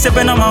beach, see me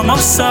sipping on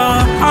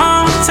mimosa.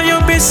 Tell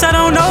your bitch I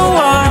don't know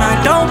what I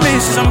don't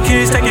miss some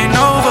kids taking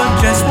over.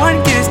 Just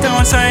one kiss,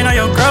 don't sign all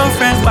your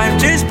girlfriends. Life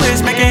just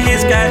bliss, making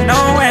hits got no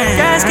end.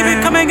 Guys, keep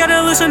it coming,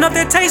 gotta loosen up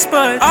their taste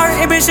buds. Art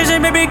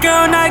imposition, baby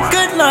girl, not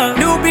good luck.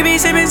 New BB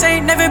Simmons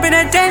ain't never been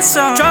a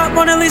dancer. Drop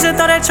Mona Lisa,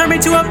 thought that turned me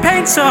to a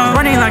painter.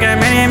 Running like a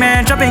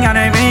miniman, jumping out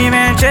a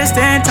minivan, just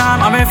in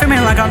time. I've been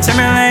feeling like I'm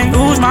Timberlake.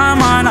 Lose my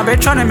mind, I've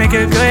been trying to make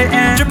a good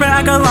end. Dripping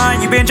like a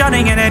line, you been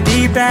drowning in a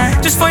deep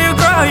end. Just for your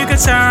girl, you can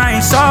tell I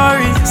ain't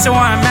sorry. So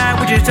where I'm at,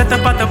 we just jumped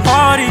up at the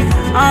party.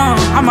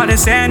 I'm out of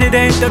sand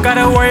today, don't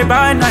gotta worry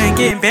about nothing,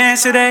 getting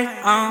bands today.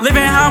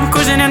 Living how I'm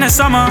cruising in the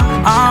summer.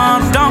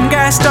 Dumb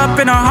gassed up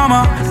in a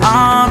Hummer.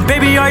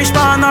 Baby, are you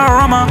smelling the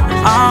aroma?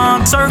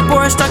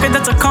 Surfboard stuck in the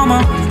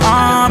Tacoma.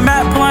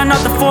 Matt pulling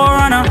out the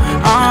 4Runner.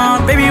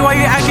 Baby, why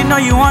you acting? Know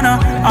you wanna?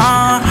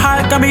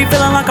 Hot got me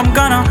feeling like I'm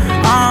gonna.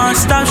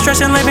 Stop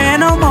stressing, living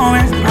in the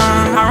moment.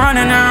 I'm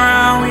running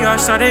around, we all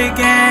start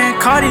again.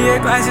 Cartier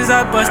glasses,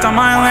 I bust on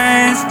my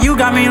lens. You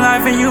got me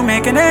laughing, you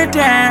making a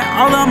dance.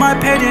 All of my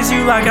pages,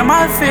 you liking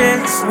my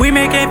fits. We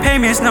making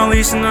payments, no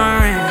lease, no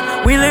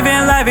rent. We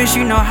living lavish,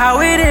 you know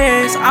how it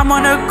is. I'm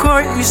on the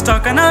court, you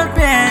stuck on a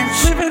bench.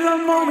 Living the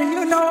moment,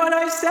 you know what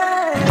I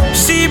said.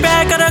 See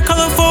back, got a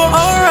colorful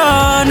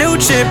aura. New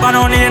chip, I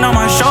don't need it on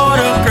my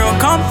shoulder. Girl,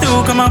 come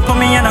through, come on, put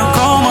me in a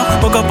coma.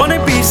 Woke up on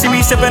the beach, see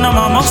me sipping on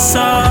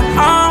mimosa.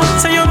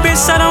 Tell your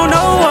bitch I don't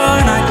know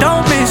what I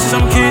don't miss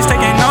some kids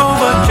taking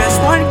over.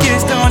 Just one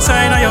kiss, don't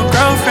sign all your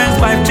girlfriends.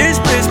 Life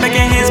just bliss,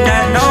 making hits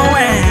got no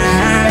end.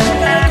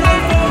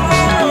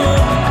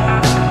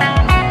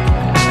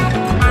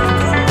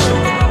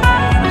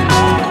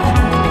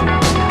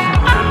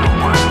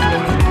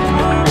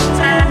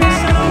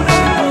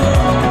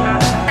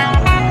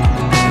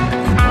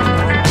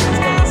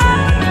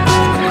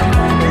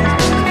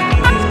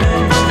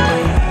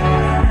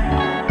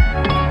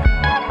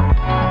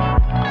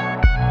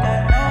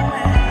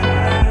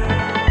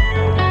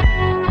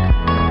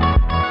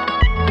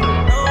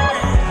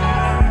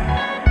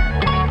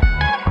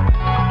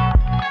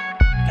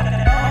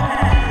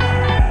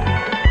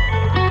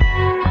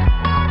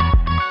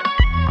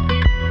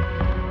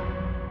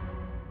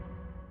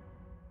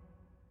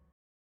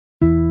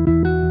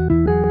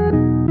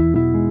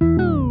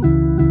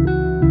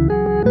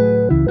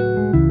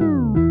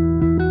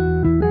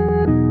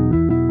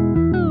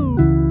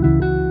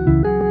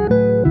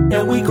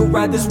 and we could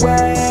ride this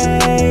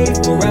wave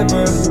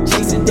forever.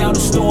 Chasing down the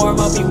storm,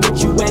 I'll be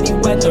with you any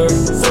weather.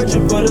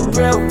 Searching for the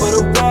thrill, for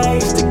the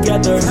waves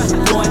together.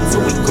 Going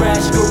till we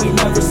crash, girl, we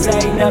never say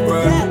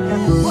never.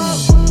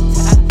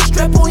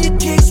 Strap on your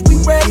kicks, we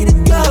ready to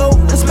go.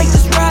 Let's make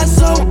this ride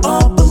so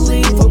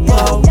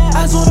unbelievable.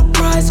 Eyes on the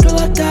prize, girl,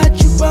 I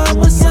got you by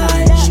my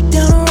side. She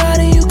down the ride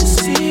and you can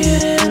see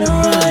it in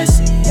her eyes.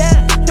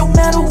 Don't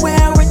matter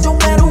where and don't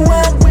matter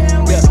when,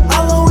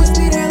 I'll always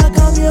be there like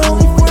I'm your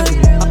only friend.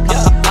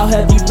 I'll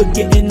have you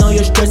forgetting all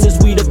your stresses.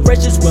 We the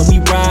freshest when we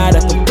ride.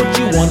 I can put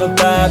you on a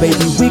vibe,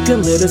 baby. We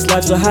can live this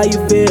life, so how you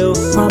feel?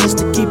 Promise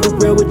to keep it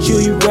real with you,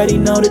 you already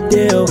know the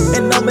deal.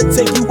 And I'ma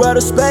take you out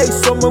of space,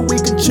 somewhere we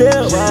can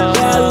chill.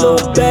 Yeah,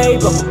 little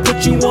babe, I'ma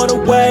put you on a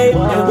wave,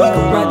 and we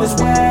can ride this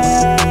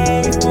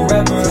wave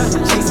forever.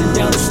 Chasing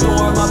down the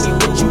storm, I'll be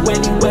with you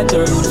any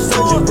weather.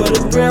 Searching for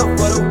the thrill,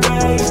 for the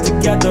waves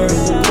together.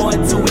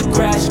 Going till we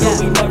crash, but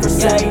we never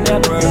say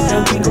never.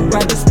 And we can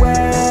ride this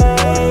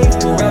wave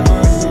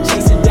forever.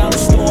 Chasing down the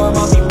storm,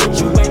 I'll be with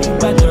you any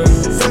weather.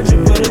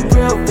 Searching for the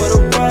thrill, for the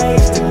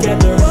waves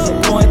together.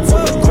 Going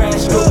till we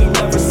crash, but we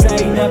never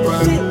say never.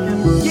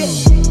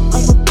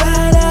 I'm a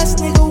badass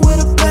nigga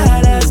with a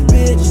badass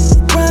bitch.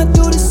 Ride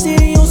through the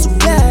city on some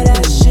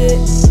badass shit.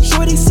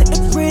 Shorty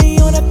sitting pretty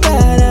on that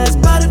badass.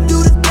 About to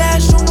do the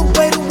dash on the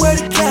way to where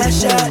the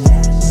cash at.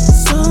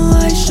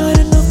 Sunlight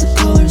shining off the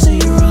colors in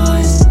your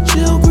eyes.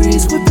 Chill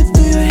breeze whipping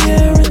through your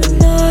hair in the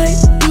night.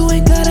 You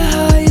ain't gotta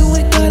hide, you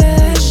ain't gotta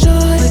act shy.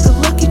 Like a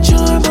lucky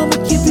charm, I'ma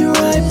keep you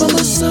right by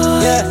my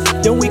side.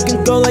 Yeah, then we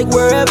can go like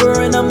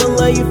wherever, and I'ma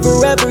love you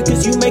forever.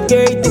 Cause you make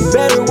everything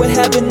better with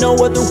having no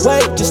other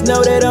way. Just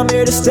know that I'm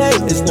here to stay.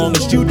 As long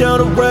as you down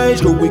the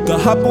range, girl, we can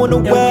hop on the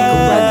wave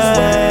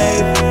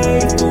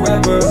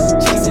forever.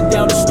 Chasing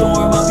down the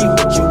storm, I'll be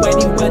with you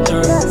any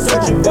weather.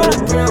 Searching for the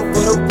thrill,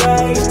 for the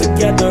waves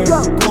together.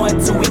 Going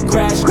till we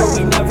crash, but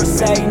we never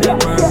say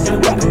never.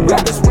 And we can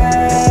ride this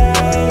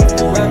wave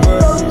forever.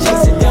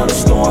 Chasing down the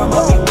storm,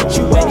 I'll be with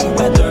you any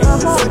weather.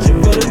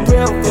 Searching for the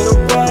thrill, for the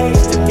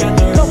waves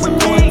together.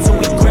 Going till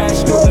we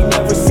crash, but we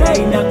never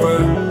say never.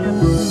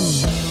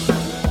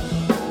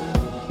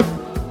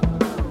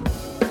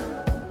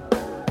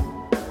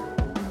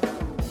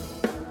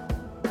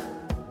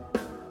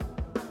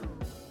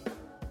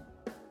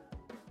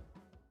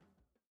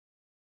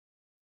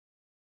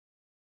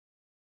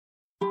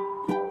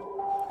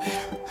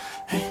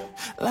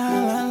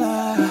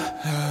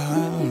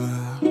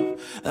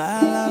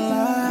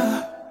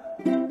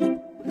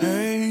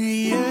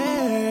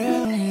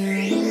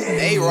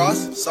 Hey Ross,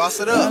 sauce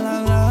it up.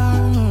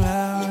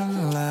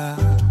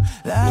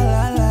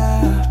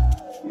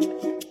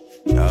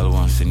 Y'all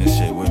wanna sing this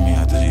shit with me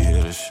after you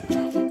hear this shit?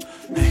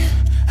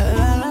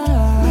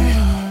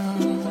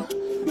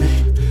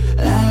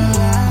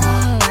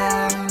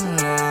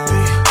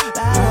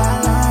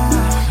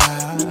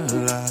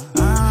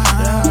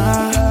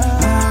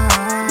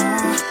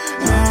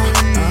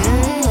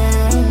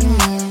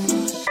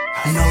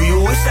 I know you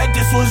wish that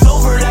this was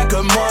over like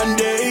a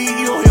Monday.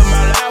 You don't hear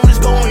my line when it's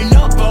going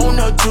up on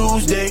a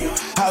Tuesday.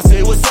 I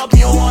say what's up,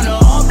 you wanna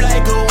hump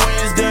like a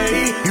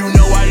Wednesday. You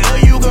know I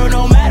love you, girl,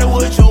 no matter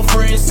what your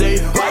friends say.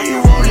 Why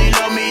you only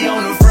love me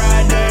on a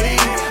Friday?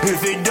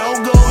 If it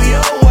don't go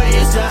your way,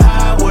 it's the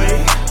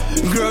highway.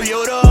 Girl,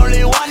 you're the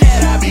only one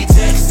that I be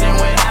texting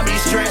when I be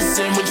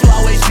stressing, but you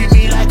always treat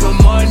me like a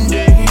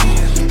Monday.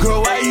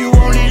 Girl, why you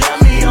only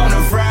love me on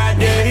a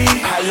Friday?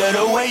 I love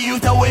the way you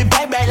throw it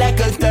back like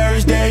a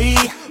Thursday.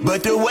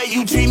 But the way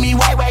you treat me,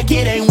 whack,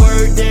 it ain't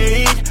worth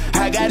it.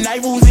 I got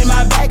knife wounds in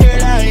my back,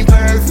 girl, I ain't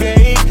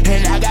perfect.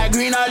 And I got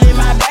green all in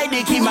my back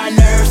to keep my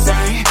nerves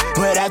sane.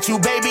 Without you,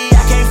 baby,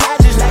 I can't fly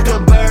just like a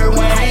bird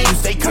wing. You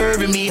stay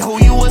curving me,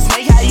 who you was,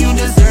 make how you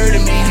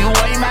deserted me. You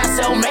ain't my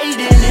soulmate,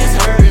 and it's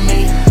hurting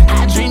me.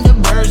 I dreamed of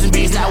birds and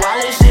bees, now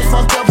all this shit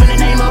fucked up in the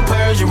name of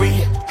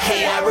perjury.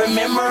 Hey, I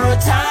remember a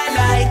time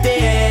like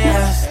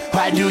this.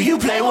 Why do you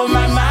play with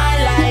my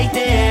mind like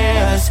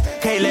this?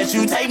 Can't let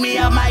you take me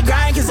off my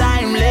grind, cause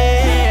I'm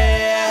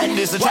lit.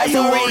 This is why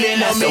you really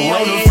love me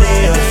on a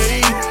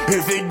Friday.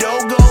 If it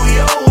don't go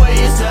your way,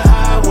 it's the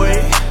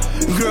highway.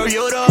 Girl,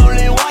 you're the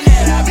only one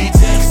that I be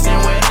texting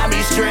when I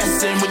be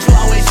stressing, but you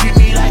always treat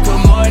me like a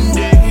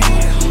Monday.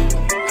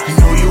 I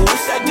know you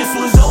wish that this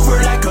was over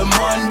like a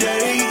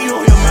Monday. You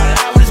hear my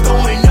line when it's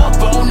going up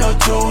on a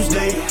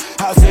Tuesday.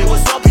 I say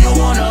what's up, you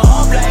wanna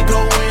hump like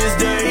a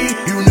Wednesday.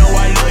 You know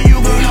I love you,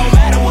 girl, no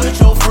matter what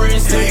your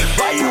friends say.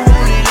 Why you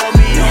only love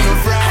me on a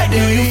Friday? I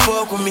know you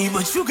fuck with me,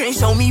 but you can't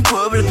show me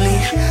publicly.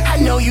 I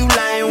know you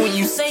lying when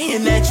you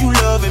saying that you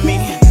loving me,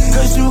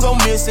 cause you gon'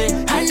 miss it.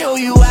 I know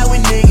you out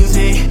with niggas,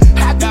 hey.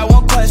 I got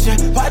one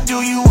question, why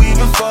do you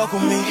even fuck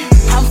with me?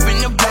 I'm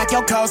finna block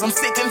your calls, I'm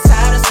sick and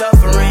tired of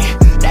suffering.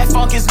 That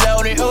funk is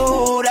loaded,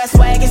 ooh, that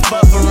swag is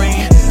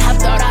buffering. I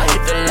thought I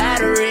hit the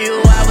lottery,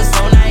 ooh, I was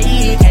so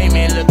naive. Came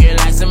in looking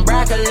like some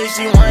broccoli,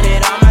 she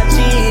wanted all my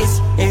cheese,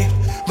 yeah.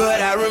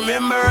 But I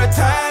remember a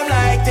time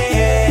like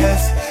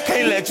this.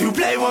 Can't let you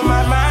play with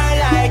my mind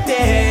like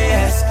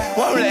this.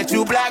 Won't let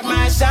you block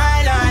my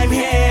shine, I'm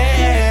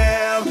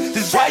here.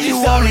 This is why you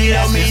only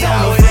love me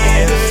on the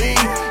Monday.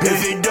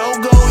 If it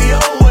don't go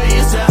your way,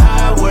 it's a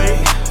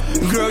highway.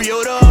 Girl,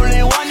 you're the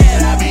only one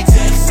that I be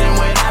texting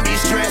when I be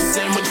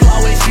stressing, but you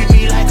always treat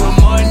me like a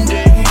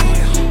Monday.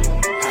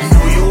 I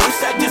know you wish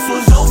that this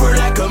was over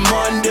like a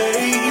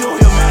Monday. You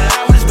hear my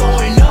line was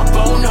going up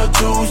on a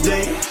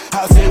Tuesday.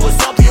 I say what's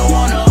up, you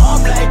wanna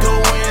up like a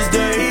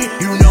Wednesday.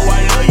 You know I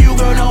love you,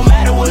 girl, no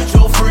matter what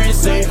your friends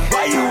say.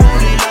 Why you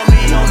only love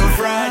me on a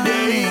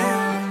Friday?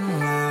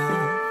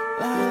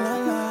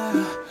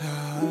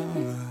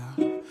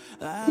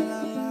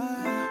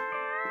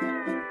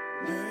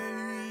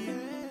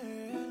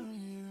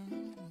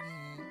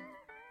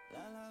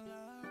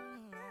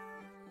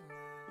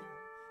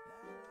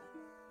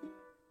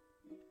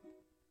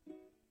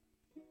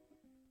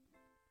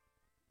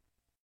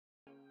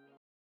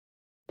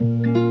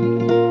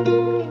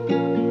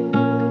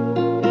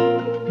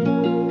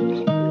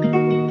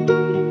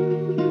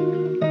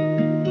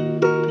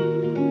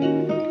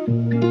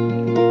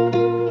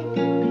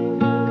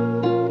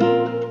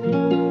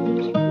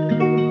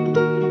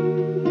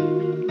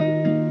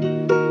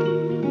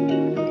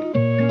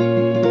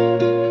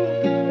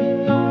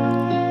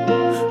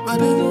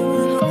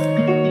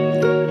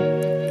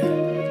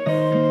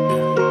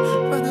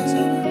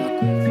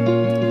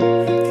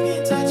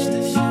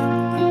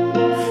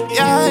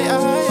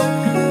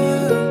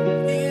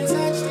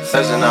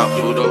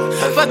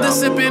 Fuck the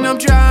sippin', I'm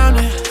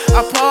drowning.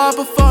 I pour up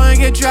before I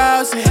get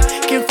drowsy.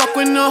 Can't fuck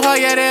with no hoe,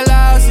 yeah, they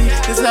lousy.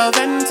 This love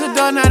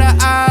Aventador, not a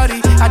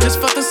Audi. I just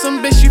fucked with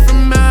some bitch, she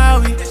from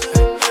Maui.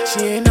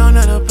 She ain't know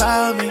nothing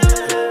about me.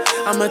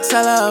 I'ma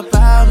tell her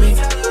about me.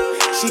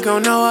 She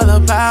gon' know all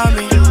about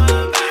me.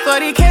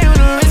 40K on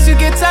the wrist, you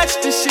can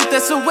touch the shit.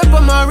 That's a whip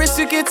on my wrist,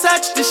 you can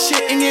touch the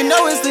shit. And you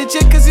know it's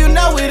legit, cause you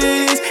know it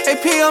is.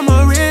 AP on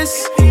my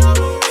wrist,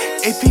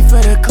 AP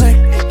for the click,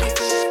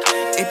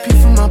 AP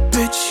for my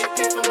bitch.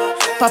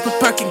 Pop a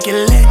perk and get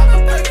lit.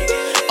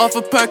 Off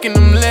a perk and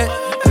I'm lit.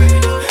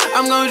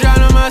 I'm gon'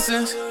 drown on my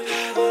sins.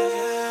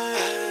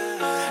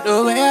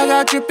 The way I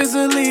got drip is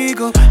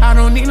illegal. I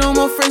don't need no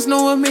more friends,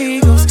 no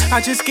amigos.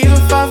 I just gave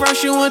her 5 rounds,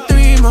 she want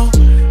 3 more.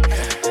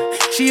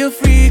 She a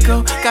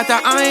freako. Got the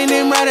iron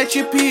name right at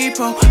your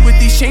people. With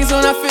these chains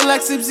on, I feel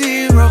like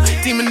Sub-Zero.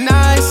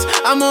 Demonized,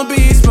 I'm on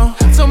beast mode.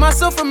 Told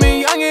myself from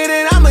a youngin'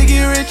 that I'ma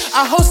get rich.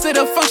 I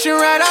hosted a function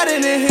right out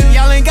in the hill.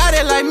 Y'all ain't got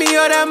it like me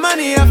or that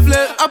money I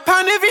flip. I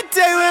pound every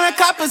day when I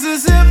cop us a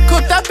zip.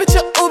 Caught that bitch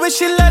a Uber,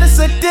 she let us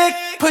a dick.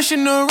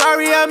 Pushing the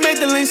Rari, I made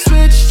the lane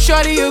switch.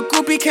 Shorty a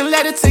groupie, can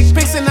let it take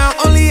pics. And I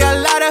only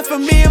allow that for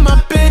me and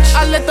my bitch.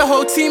 I let the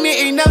whole team,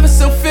 it ain't never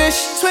so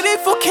fish.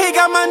 24K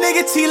got my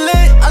nigga T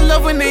lit. I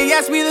love when they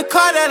ask me the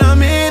car that I'm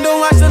in.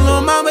 Don't watch the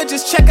little mama,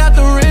 just check out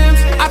the rims.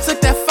 I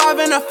took that 5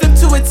 and I flipped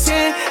to a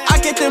 10. I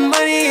get the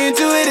money and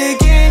do it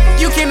again.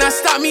 You cannot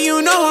stop me,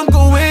 you know I'm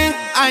going.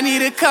 I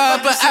need a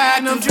cup of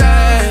Agnum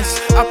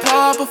dress. I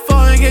pour up before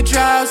I get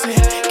drowsy.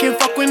 Can't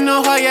fuck with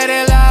no hoe, yeah,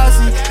 they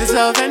lousy. This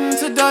love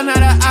Aventador, not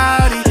a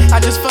Audi. I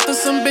just fucked with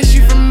some bitch,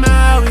 she from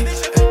Maui.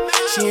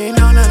 She ain't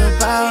know nothing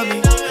about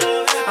me.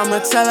 I'ma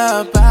tell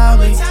her about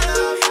me.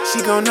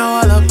 She gon'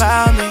 know all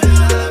about me.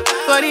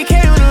 40K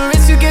on the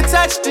wrist, you can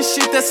touch the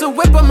shit. That's a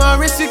whip on my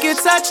wrist, you can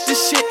touch the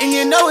shit. And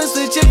you know it's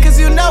legit, cause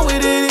you know what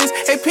it is.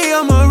 AP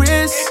on my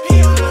wrist,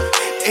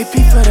 AP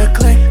for the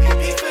click,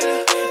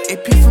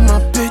 AP for my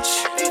bitch.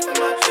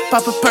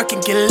 Pop a perk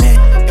and get lit.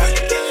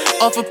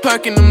 Off a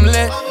perk and I'm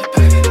lit.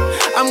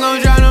 I'm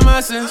gon' drown on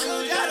my sins.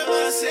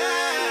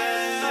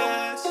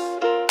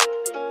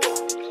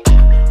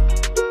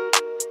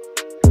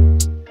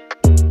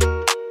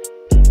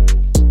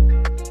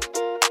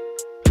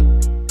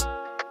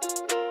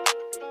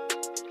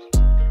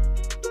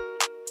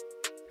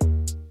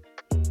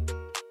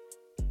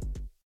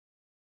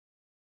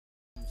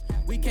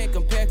 We can't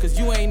compare cause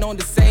you ain't on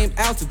the same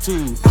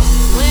altitude.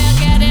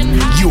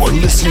 You are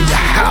listening to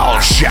Howl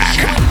Shack.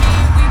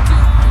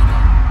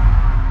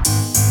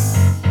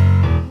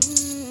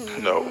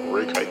 No,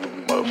 Rick ain't the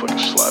motherfucking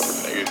slapper,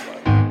 nigga.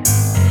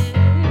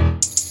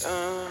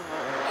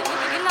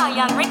 You know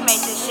young Rick made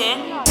this shit.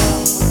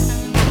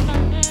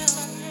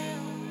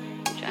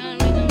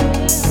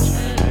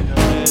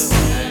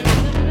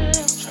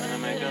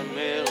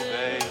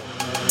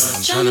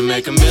 Tryna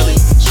make a million,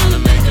 tryna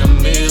make a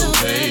meal,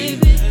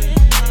 baby.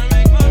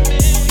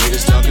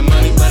 Niggas talking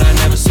money, but I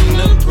never seen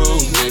the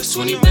proof. Next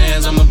 20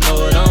 bands, I'ma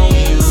blow it on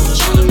you.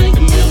 Tryna make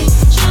a million,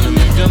 tryna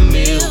make a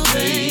meal,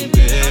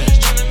 baby.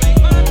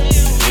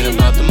 Ain't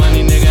about the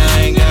money, nigga, I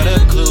ain't got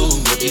a clue.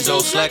 What these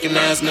old slacking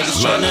ass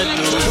niggas tryna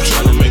do.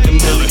 Tryna make a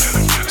million,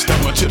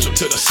 stack my chips up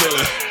to the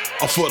ceiling.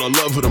 I'm for the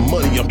love of the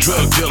money, I'm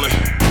drug dealing.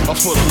 I'm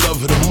for the love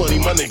of the money,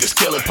 my niggas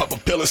killing. Pop a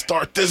pill and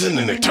start thizzing,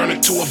 and they turn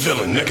into a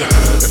villain, nigga.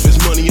 If it's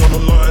money on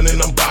the line, then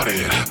I'm bout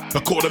it.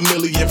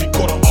 $250,000 every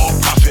quarter, all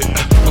profit.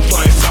 I'm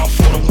flying south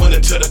for the winter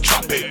to the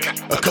tropic.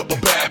 A couple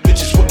bad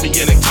bitches with me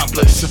and they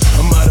topless.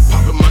 I'm out of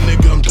poppin', my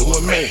nigga, I'm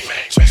doing me.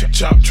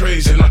 Chop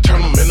trays and I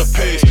turn them into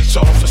pays.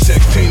 Sold them for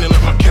 16 and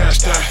let my cash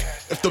die.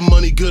 If the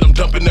money good, I'm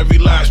dumping every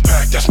last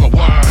pack, that's my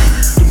wire.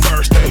 The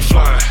birds stay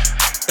flying.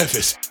 If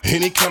it's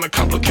any kind of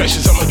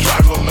complications, I'ma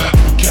drive them out.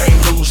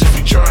 Can't lose if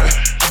you try.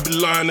 I'd be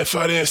lying if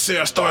I didn't say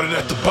I started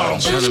at the bottom.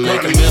 Tryna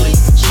make a million,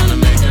 tryna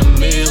make a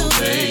meal,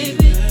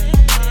 baby.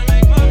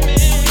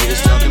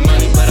 Niggas talking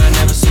money, but I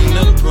never seen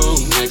the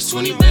proof. Next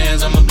 20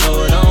 bands, I'ma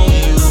blow it on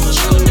you.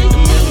 Tryna make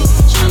a million,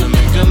 tryna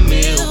make a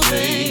meal,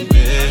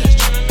 baby.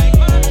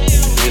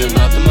 Ain't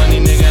about the money,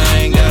 nigga,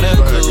 I ain't got a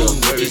clue.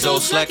 What these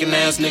old slacking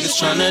ass niggas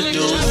tryna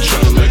do?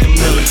 Tryna make a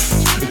million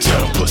and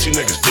tell them pussy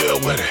niggas deal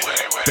with it.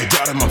 They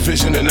doubted my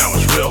vision and now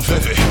it's real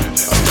vivid. I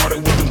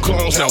started with them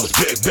clones, now it's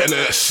big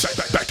business.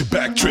 Back to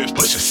back trips,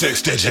 pushing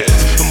 6 digits.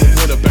 I'm a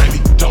winner, baby,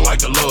 don't like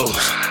to lose.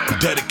 I'm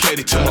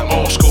dedicated to my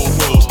old school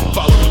rules.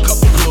 Follow a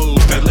couple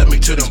clues that led me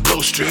to them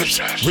blue strips.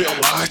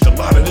 Realized a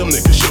lot of them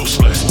niggas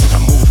useless. I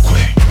move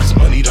quick, cause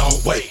money don't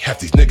wait. Half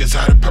these niggas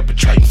out here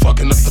perpetrating,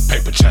 fucking up the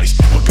paper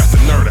chase. But got the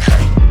nerve to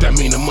hate. That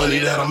mean the money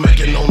that I'm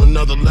making on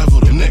another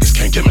level, them niggas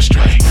can't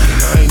demonstrate.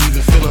 And I ain't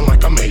even feeling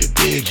like I made it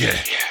big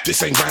yet.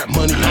 This ain't rap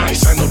money, I ain't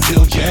signed no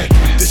deal yet.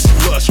 This is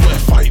blood,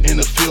 sweat, fight in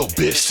the field,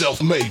 bitch.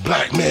 Self-made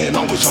black man,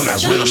 always on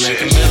that real shit.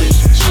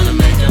 Tryna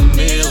make a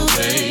meal,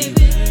 baby.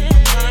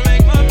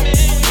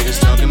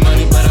 Niggas talking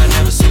money, but I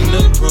never seen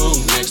the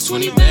proof. Next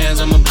 20 bands,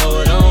 I'ma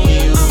blow it on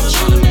you.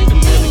 Tryna make a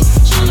million,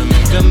 tryna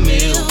make a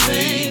meal,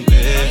 baby.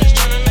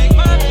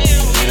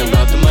 Ain't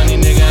about the money,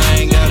 nigga,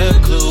 I ain't got a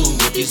clue.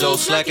 What these old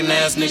slacking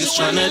ass niggas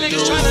tryna do?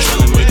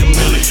 Tryna make a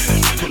million,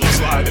 pull a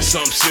slide and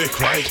something sick,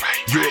 right?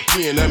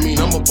 European, that mean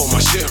I'm up on my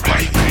shit,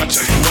 right? I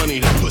chase the money,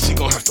 that pussy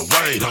gon' have to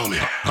wait on me.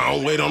 I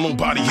don't wait on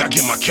nobody, I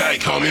get my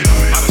cake, homie.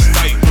 Out of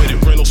state with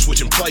it, rental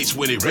switching plates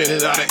with it.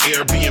 Rented out of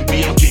Airbnb,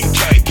 I'm getting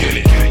cake in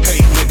it.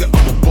 Hey nigga,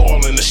 I'm a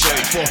ball in the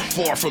shade.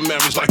 Far from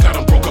marriage, like I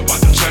done broke up out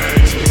the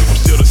chains. I'm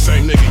still the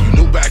same nigga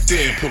you knew back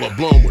then. Pull a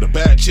blown with a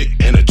bad chick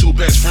and her 2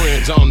 best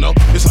friends. I don't know,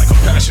 it's like a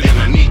passion and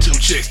I need 2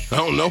 chicks. I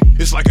don't know,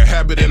 it's like a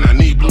habit and I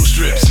need blue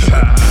strips.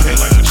 Ain't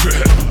like a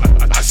trip.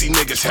 I see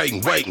niggas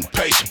hating, waiting,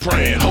 patient,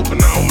 praying,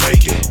 hoping I don't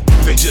make it.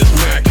 They just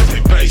mad cause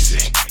they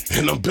basic.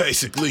 And I'm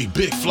basically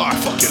big fly,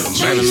 fucking amazing.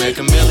 Tryna make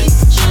a million,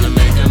 tryna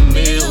make a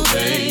meal,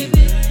 baby.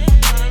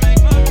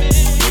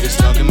 Niggas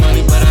talking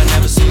money, but I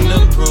never seen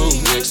the proof.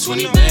 Next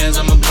 20 bands,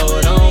 I'ma blow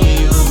it on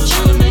you.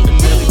 Tryna make a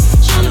million,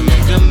 tryna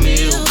make a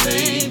meal,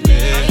 baby.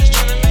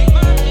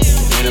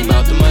 Ain't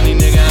about the money,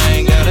 nigga, I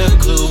ain't got a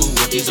clue.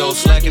 What these old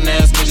slacking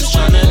ass niggas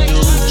tryna do?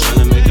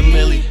 Tryna make a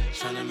million,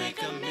 tryna make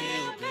a meal.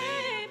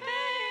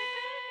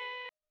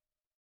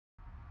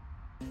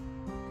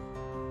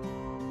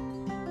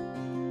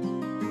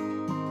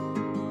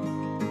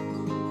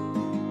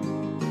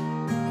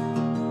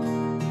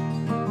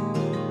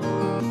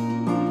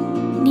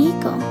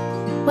 Nico,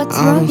 what's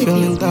I've wrong been with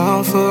feeling you?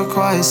 down for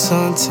quite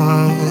some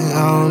time. I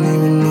don't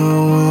even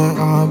know when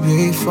I'll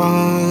be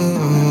fine.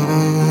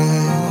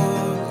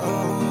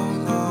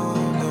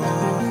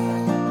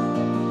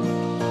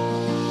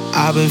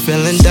 I've been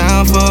feeling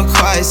down for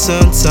quite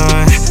some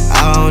time.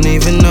 I don't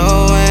even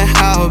know when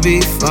I'll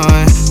be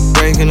fine.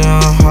 Breaking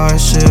a heart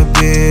should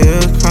be a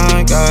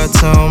crime. Gotta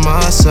tell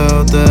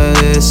myself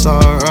that it's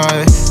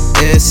alright.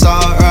 It's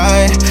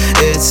alright,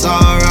 it's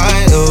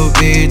alright. It'll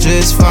be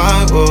just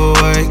fine, we'll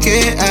work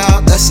it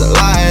out. That's a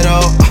lie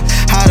though.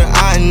 How did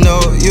I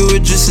know you were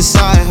just a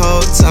side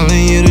hoe?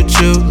 Telling you the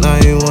truth, now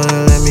you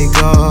wanna let me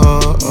go.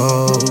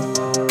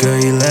 Girl,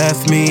 you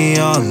left me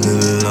all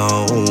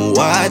alone.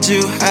 Why'd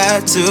you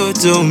have to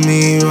do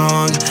me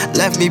wrong?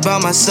 Left me by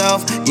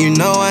myself, you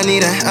know I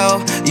needed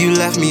help. You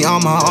left me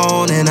on my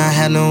own and I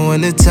had no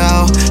one to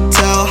tell.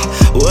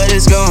 What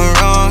is going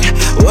wrong?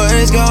 What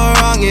is going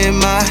wrong in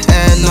my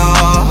head? No,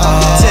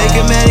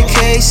 taking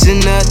medication,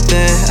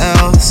 nothing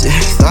else. Yeah,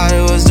 thought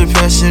it was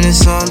depression or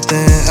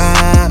something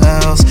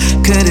else.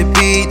 Could it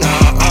be?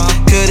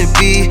 Could it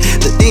be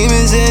the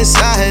demons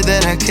inside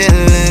that are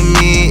killing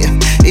me?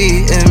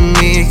 Eating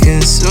me,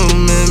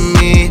 consuming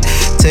me,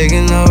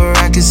 taking over,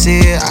 I can see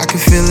it, I can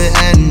feel it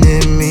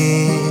ending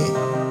me.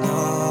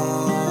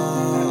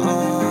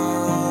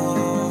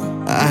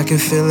 I can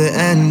feel it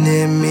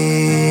ending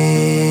me,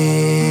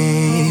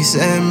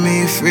 set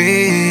me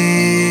free.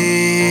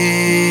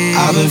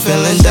 I've been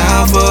feeling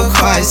down for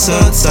quite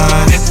some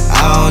time.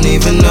 I don't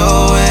even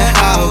know when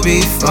I'll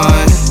be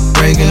fine.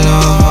 Breaking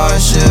a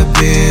heart should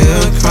be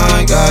a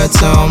crime. Gotta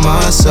tell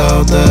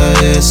myself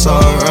that it's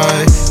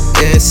alright.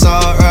 It's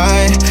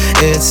alright,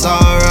 it's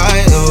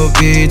alright. It'll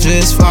be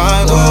just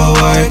fine, we'll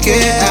work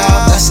it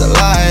out. That's a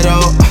lie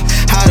though.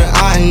 How did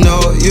I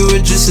know you were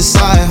just a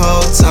side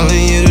hoe?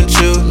 Telling you the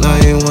truth, now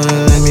you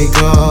wanna let me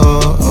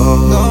go.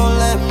 Don't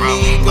let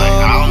me go. Like,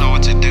 I don't know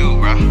what to do,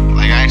 bro.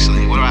 Like,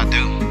 actually, what do I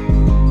do?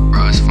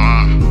 Bro, it's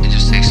fine. It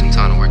just takes some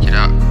time to work it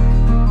out.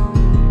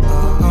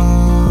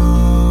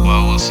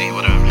 Well, we'll see,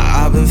 whatever.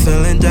 I've been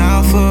feeling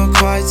down for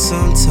quite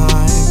some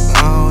time.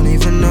 I don't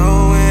even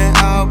know when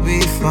I'll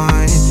be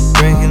fine.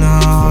 Breaking a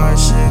heart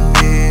should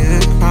be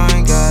a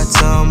crime. Gotta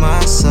tell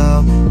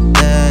myself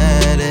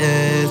that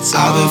it's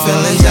I've been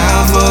feeling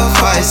down for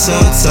quite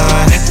some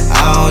time.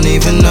 I don't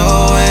even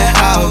know when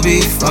I'll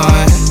be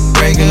fine.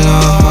 Breaking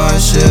a heart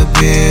should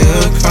be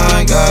a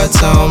crime. Gotta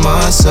tell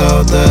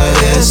myself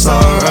that it's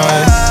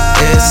alright.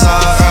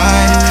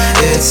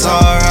 It's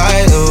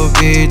alright, it'll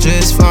be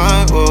just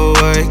fine. We'll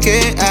work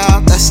it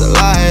out, that's a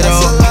lie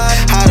though.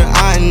 How did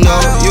I know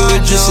you were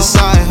just a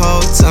side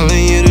hoe?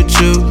 Telling you the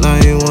truth, now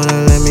you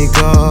wanna let me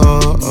go.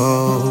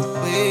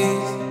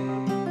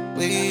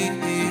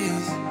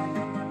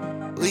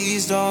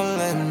 Please don't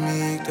let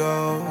me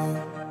go.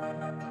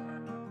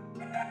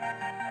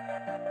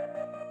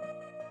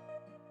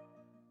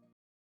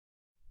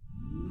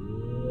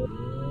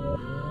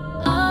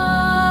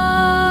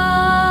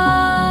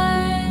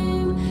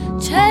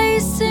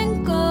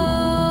 Chasing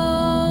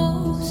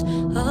ghosts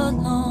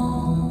alone,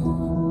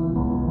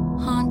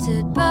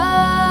 haunted by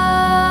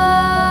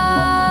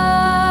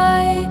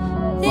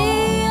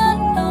the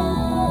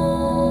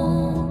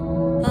unknown,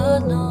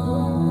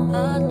 alone.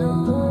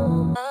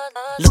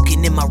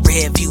 Looking in my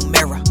rearview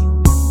mirror,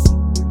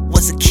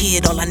 was a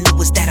kid, all I knew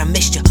was that I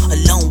missed you.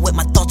 Alone with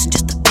my thoughts and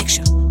just a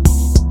picture.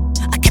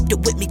 I kept it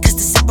with me cause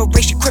the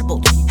separation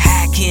crippled.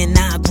 How can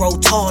I grow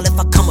tall if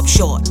I come up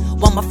short?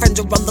 While my friends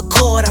are on the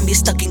court, I'm here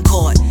stuck in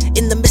court.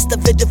 In the midst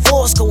of a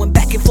divorce, going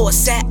back and forth.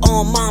 Sat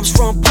on mom's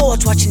front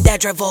porch, watching dad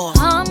drive off.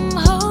 I'm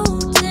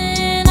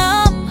hoping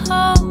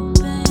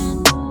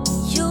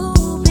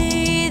you'll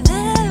be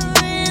there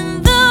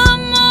in the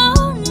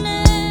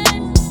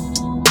morning.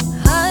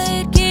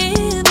 I'd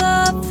give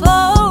up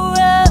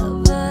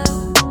forever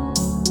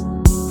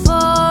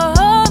for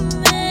a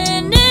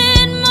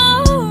minute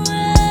more,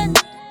 and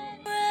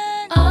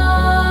I'm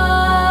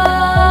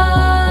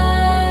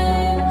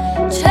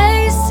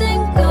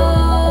chasing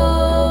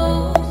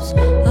ghosts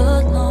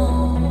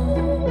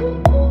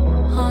alone,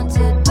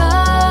 haunted by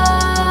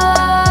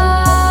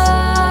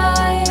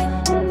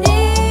the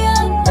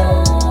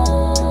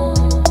unknown,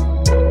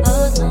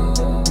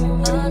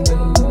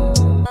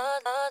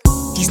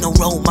 He's no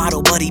role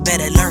model, but he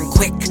better learn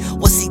quick.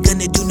 What's he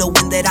gonna do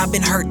knowing that I've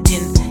been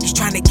hurting? He's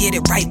trying to get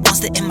it right, wants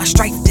to end my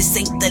strife. This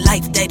ain't the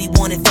life that he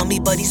wanted for me,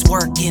 but he's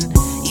working.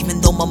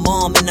 Even though my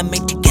mom and I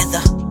ain't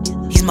together,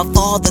 he's my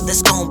father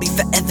that's gonna be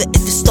forever.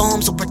 If the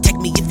storms will protect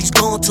me, if he's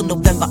gone till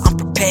November, I'm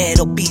prepared,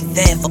 I'll be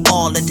there for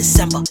all of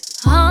December.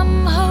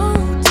 I'm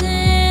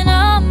hoping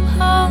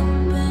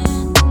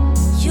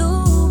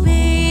you'll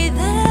be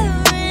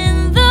there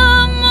in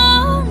the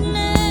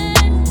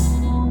morning.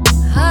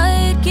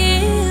 I'd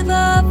give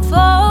up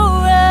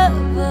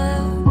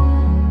forever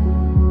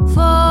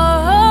for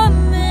a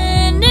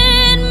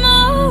minute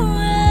more,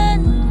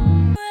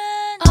 and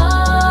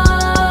I'm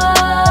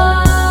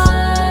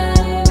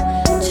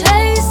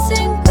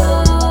chasing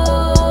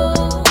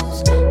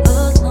ghosts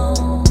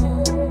alone,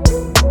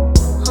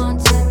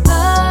 haunted by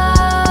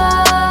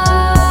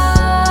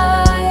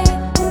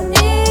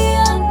the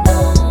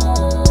unknown.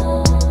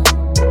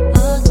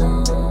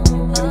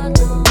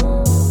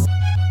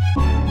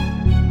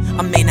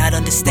 I may not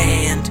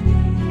understand,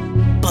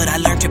 but I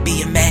learned to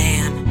be a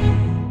man.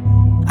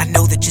 I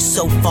know that you're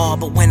so far,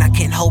 but when I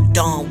can't hold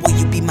on, will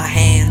you be my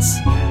hands?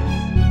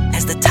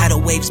 As the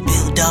tidal waves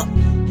build up,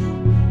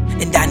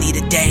 and I need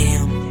a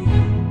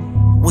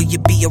dam, will you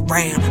be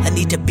around? I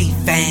need to be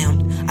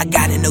found, I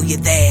gotta know you're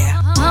there.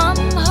 I'm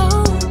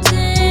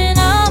hoping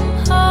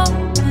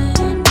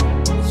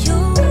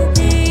you'll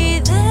be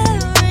there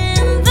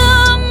in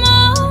the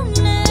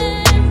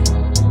morning.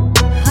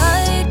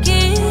 I'd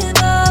give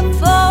up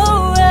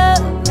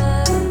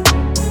forever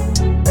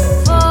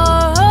for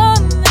a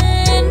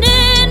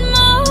minute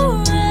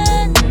more,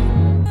 and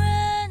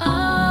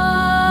I'm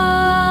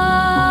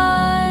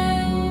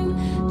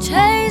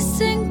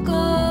chasing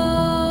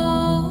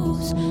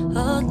ghosts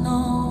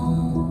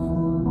alone,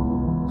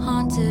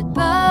 haunted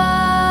by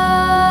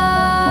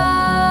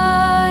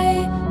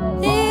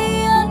the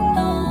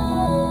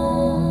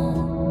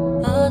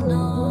unknown,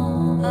 unknown.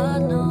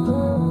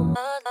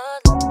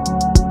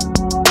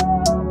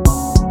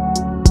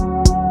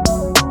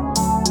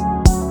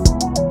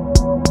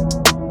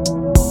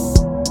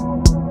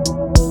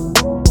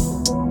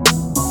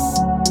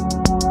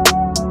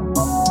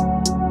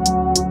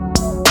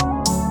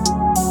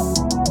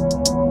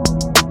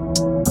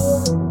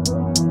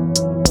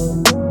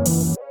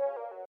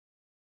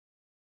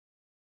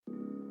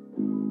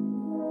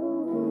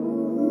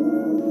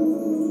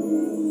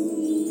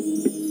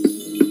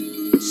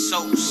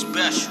 So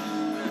special.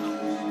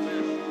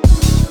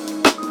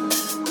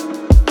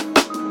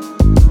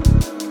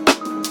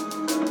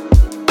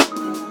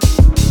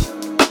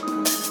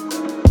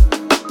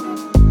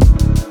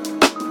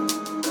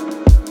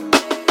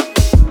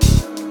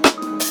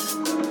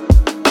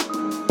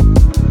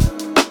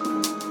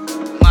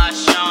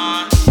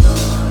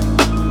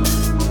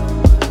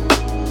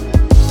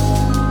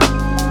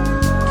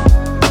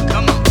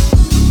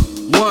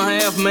 One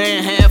half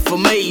man, half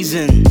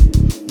amazing.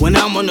 When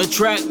I'm on the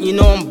track, you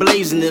know I'm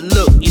blazing it.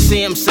 Look, you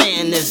see I'm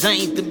saying this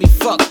ain't to be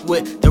fucked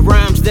with. The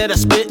rhymes that I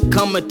spit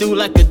coming through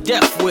like a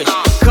death wish.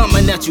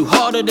 Coming at you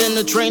harder than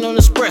a train on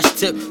express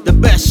tip. The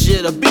best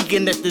shit, a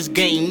beacon at this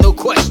game, no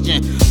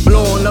question.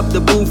 Blowing up the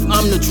booth,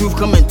 I'm the truth,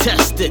 come and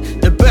test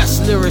it. The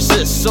best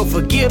lyricist, so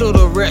forget all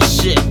the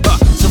rest shit.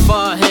 So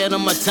far ahead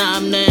of my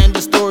time now,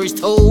 the story's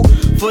told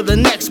for the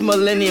next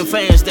millennium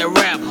fans that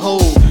rap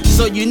hold.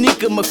 So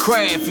unique in my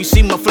craft, you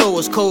see my flow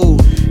is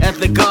cold.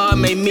 After God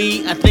made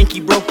me, I think he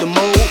broke the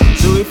mold.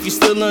 So if you're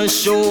still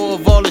unsure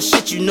of all the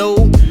shit you know,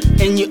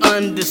 and you're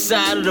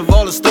undecided of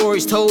all the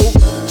stories told,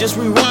 just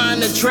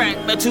rewind the track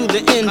back to the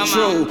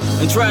intro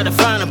and try to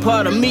find a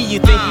part of me you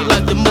think you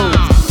like the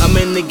most. I'm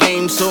in the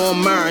game, so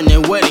I'm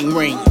earning wedding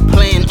ring,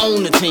 playing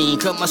on the team,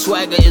 cut my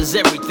swagger is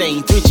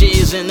everything. 3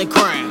 cheers in the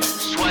crown,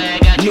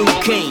 new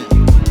king.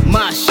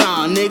 My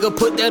shine, nigga,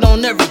 put that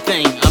on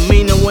everything. I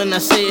mean it when I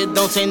say it,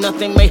 don't say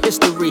nothing, make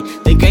history.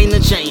 They gain the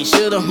change,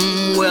 shoulda,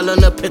 well,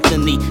 an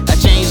epiphany. I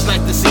changed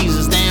like the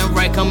seasons, damn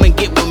right, come and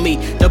get with me.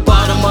 The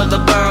bottom of the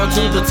barrel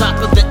to the top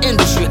of the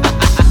industry.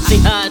 See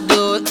how I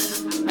do it,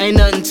 ain't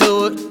nothing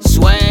to it.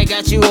 Swag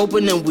got you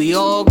open and we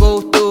all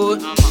go through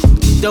it.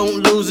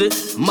 Don't lose it,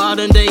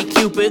 modern day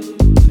Cupid.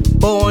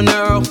 Bow and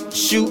arrow,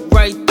 shoot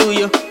right through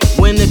you.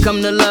 When it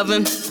come to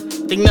loving,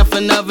 think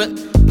nothing of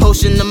it.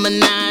 Potion number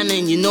 9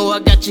 and you know I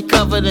got you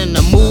covered. And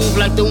I move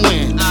like the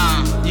wind,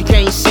 you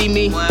can't see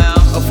me.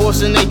 A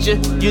force of nature,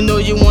 you know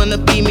you wanna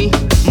be me.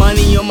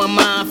 Money on my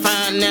mind,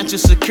 financial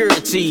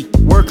security.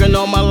 Working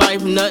all my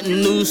life,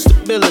 nothing new,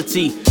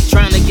 stability.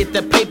 Trying to get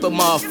that paper,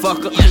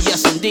 motherfucker,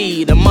 yes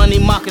indeed. The money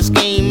market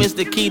scheme is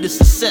the key to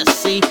success,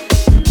 see.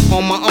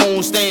 On my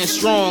own, staying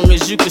strong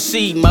as you can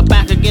see. My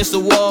back against the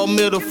wall,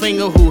 middle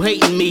finger who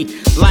hating me.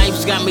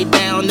 Life's got me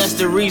down, that's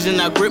the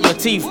reason I grit my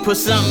teeth. Put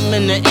something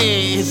in the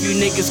air if you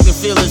niggas can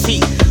feel his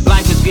heat.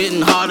 Life is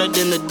getting harder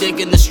than the dick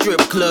in the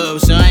strip club,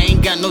 so I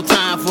ain't got no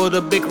time for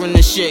the bickering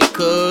and shit.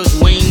 Cause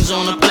wings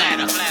on a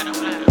platter,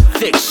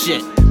 thick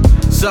shit.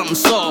 Something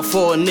soft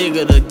for a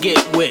nigga to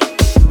get with.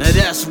 Now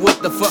that's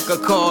what the fuck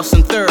I call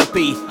some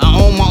therapy.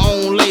 I own my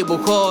own label,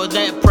 call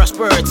that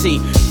prosperity.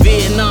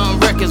 Vietnam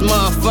Records,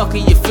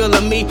 motherfucker, you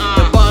feeling me?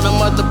 The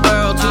bottom of the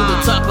barrel to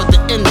the top of the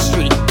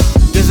industry.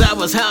 Cause I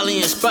was highly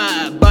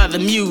inspired by the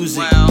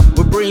music.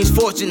 What brings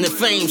fortune and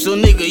fame, so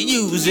nigga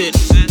use it.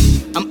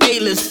 I'm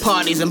A-list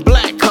parties and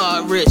black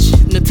card rich.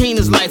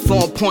 Natina's life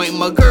on point,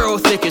 my girl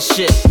thick as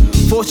shit.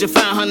 Fortune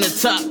 500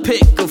 top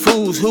pick of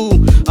who's who.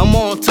 I'm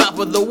on top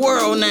of the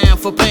world now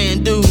for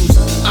paying dues.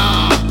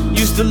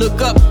 Used to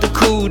look up the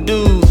cool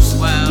dudes.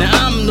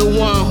 Now I'm the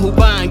one who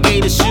buying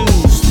gator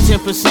shoes.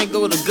 10%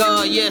 go to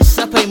God, yes,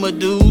 I pay my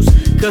dues.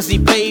 Cause he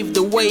paved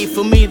the way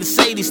for me to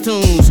say these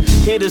tunes.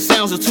 Hear the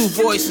sounds of 2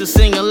 voices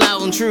singing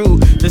loud and true.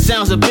 The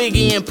sounds of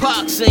Biggie and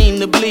Pac seem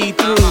to bleed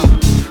through.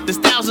 There's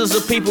thousands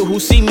of people who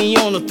see me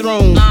on the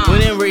throne,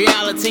 when in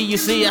reality, you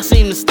see, I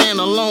seem to stand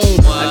alone.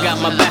 I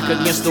got my back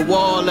against the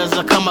wall as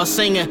I come out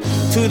singing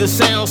to the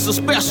sound so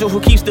special who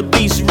keeps the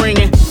beats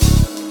ringing.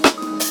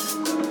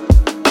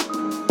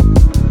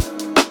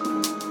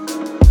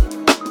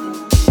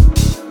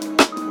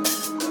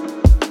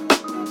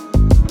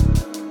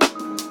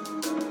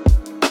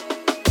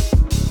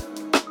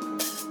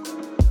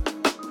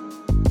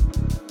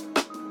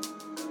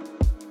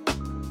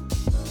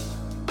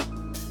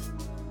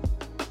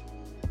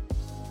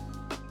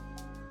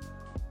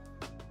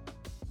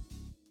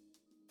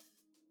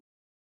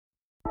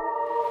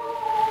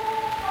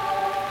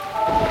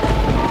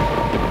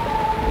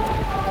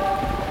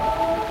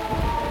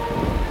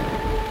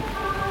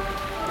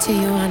 Do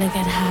you wanna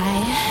get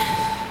high?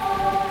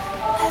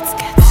 Let's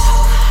get so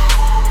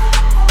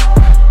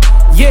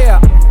high. Yeah,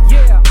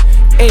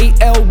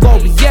 A.L.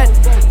 Laureate.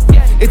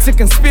 It's a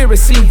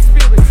conspiracy.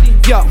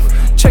 Yo,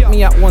 check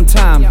me out one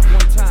time.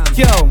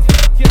 Yo,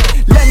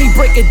 let me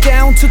break it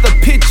down to the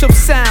pitch of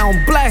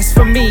sound.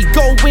 Blasphemy,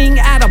 going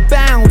out of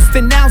bounds.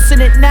 Denouncing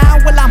it now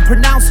while I'm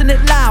pronouncing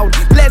it loud.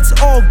 Let's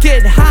all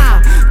get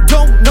high.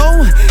 Don't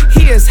know?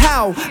 Here's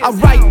how. I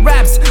write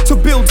raps to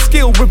build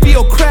skill,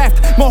 reveal craft.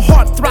 My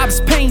heart throbs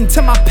pain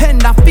to my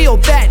pen, I feel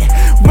that.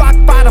 Rock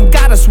bottom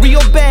got us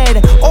real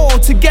bad. All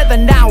together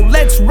now,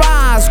 let's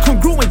rise.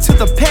 Congruent to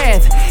the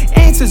path.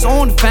 Answers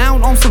on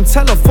found on some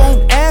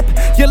telephone app.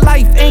 Your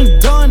life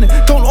ain't done,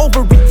 don't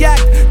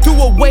overreact. Do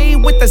away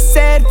with the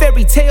sad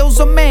fairy tales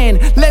of man.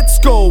 Let's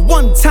go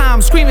one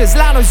time, scream as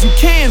loud as you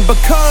can.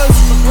 Because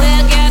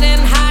we're getting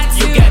high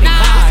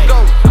tonight.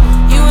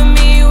 You and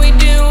me, we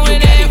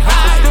doing it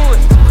right.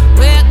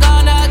 We're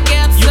gonna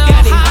get so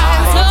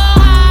high, so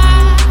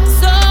high,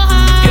 so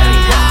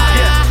high.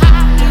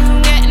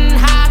 Getting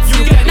high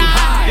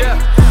tonight.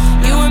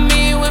 You and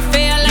me, we're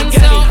feeling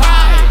so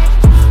high.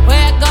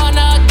 We're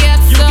gonna get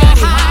so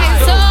high,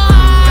 so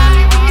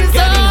high,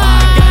 so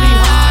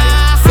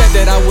high. Said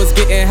that I was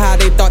getting high,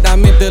 they thought I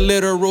meant the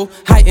literal.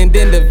 Heightened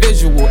in the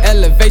visual,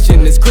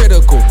 elevation is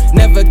critical.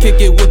 Never kick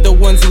it with the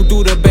ones who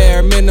do the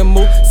bare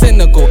minimal.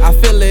 Cynical, I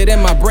feel it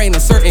in my brain, a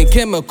certain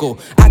chemical.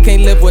 I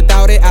can't live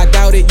without it, I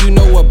doubt it, you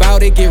know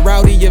about it. Get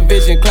rowdy, your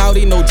vision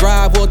cloudy, no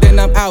drive, well then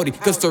I'm outie.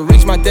 Cause to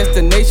reach my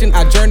destination,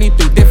 I journey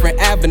through different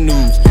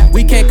avenues.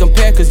 We can't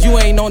compare cause you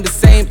ain't on the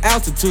same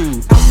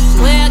altitude.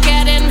 We're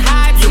getting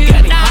high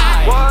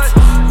tonight.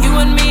 You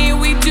and me,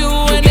 we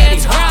doing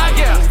it right.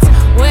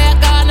 We're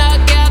gonna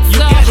get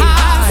so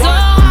high, so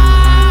high.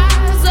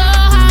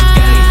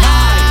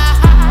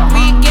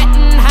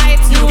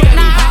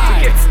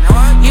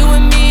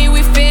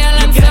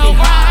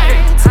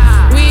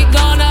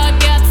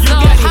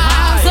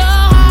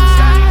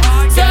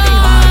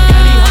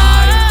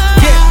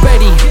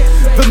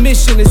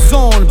 motivation is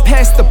on,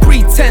 past the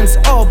pretense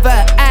of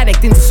an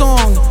addict in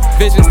song.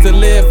 Visions to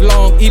live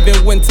long, even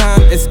when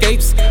time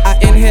escapes. I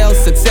inhale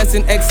success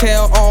and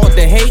exhale all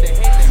the hate.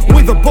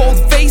 With a bold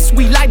face,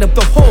 we light up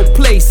the whole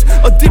place.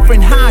 A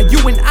different high you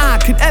and I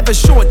could ever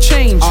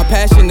shortchange. Our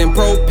passion and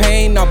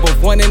propane are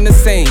both one and the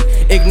same.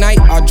 Ignite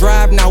our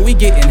drive, now we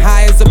getting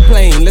high as a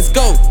plane. Let's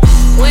go.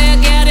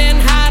 We're getting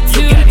high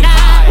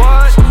tonight.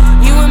 What?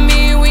 You and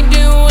me, we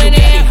doing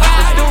it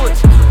right.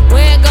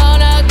 We're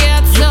gonna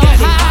get so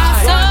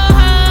high, so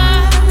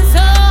high, so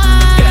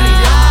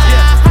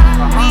high.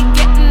 We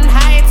getting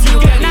high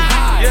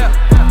tonight.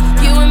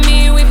 You and me,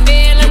 we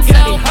feeling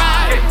so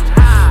high.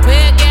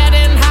 We're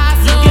getting high,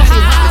 so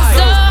high,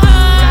 so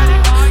high,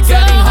 so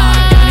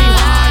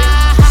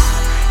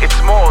high. It's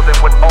more than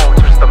what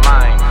alters the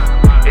mind.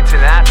 It's a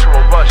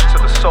natural rush to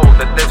the soul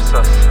that lifts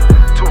us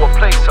to a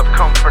place of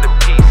comfort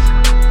and peace.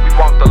 We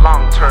want the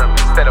long term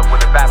instead of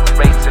what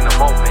evaporates in a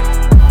moment.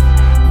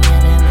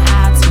 Getting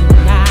high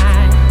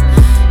tonight.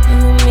 You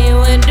and me,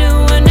 we're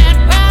doing it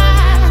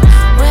right.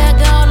 We're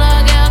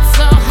gonna get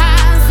so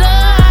high, so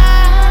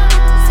high,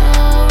 so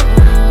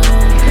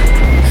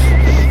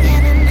high. We're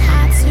getting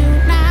high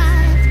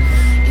tonight.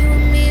 You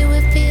and me,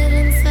 we're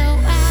feeling so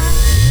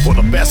high. For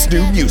the best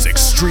new music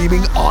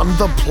streaming on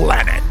the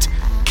planet,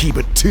 keep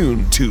it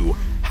tuned to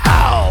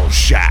Howl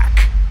Shack.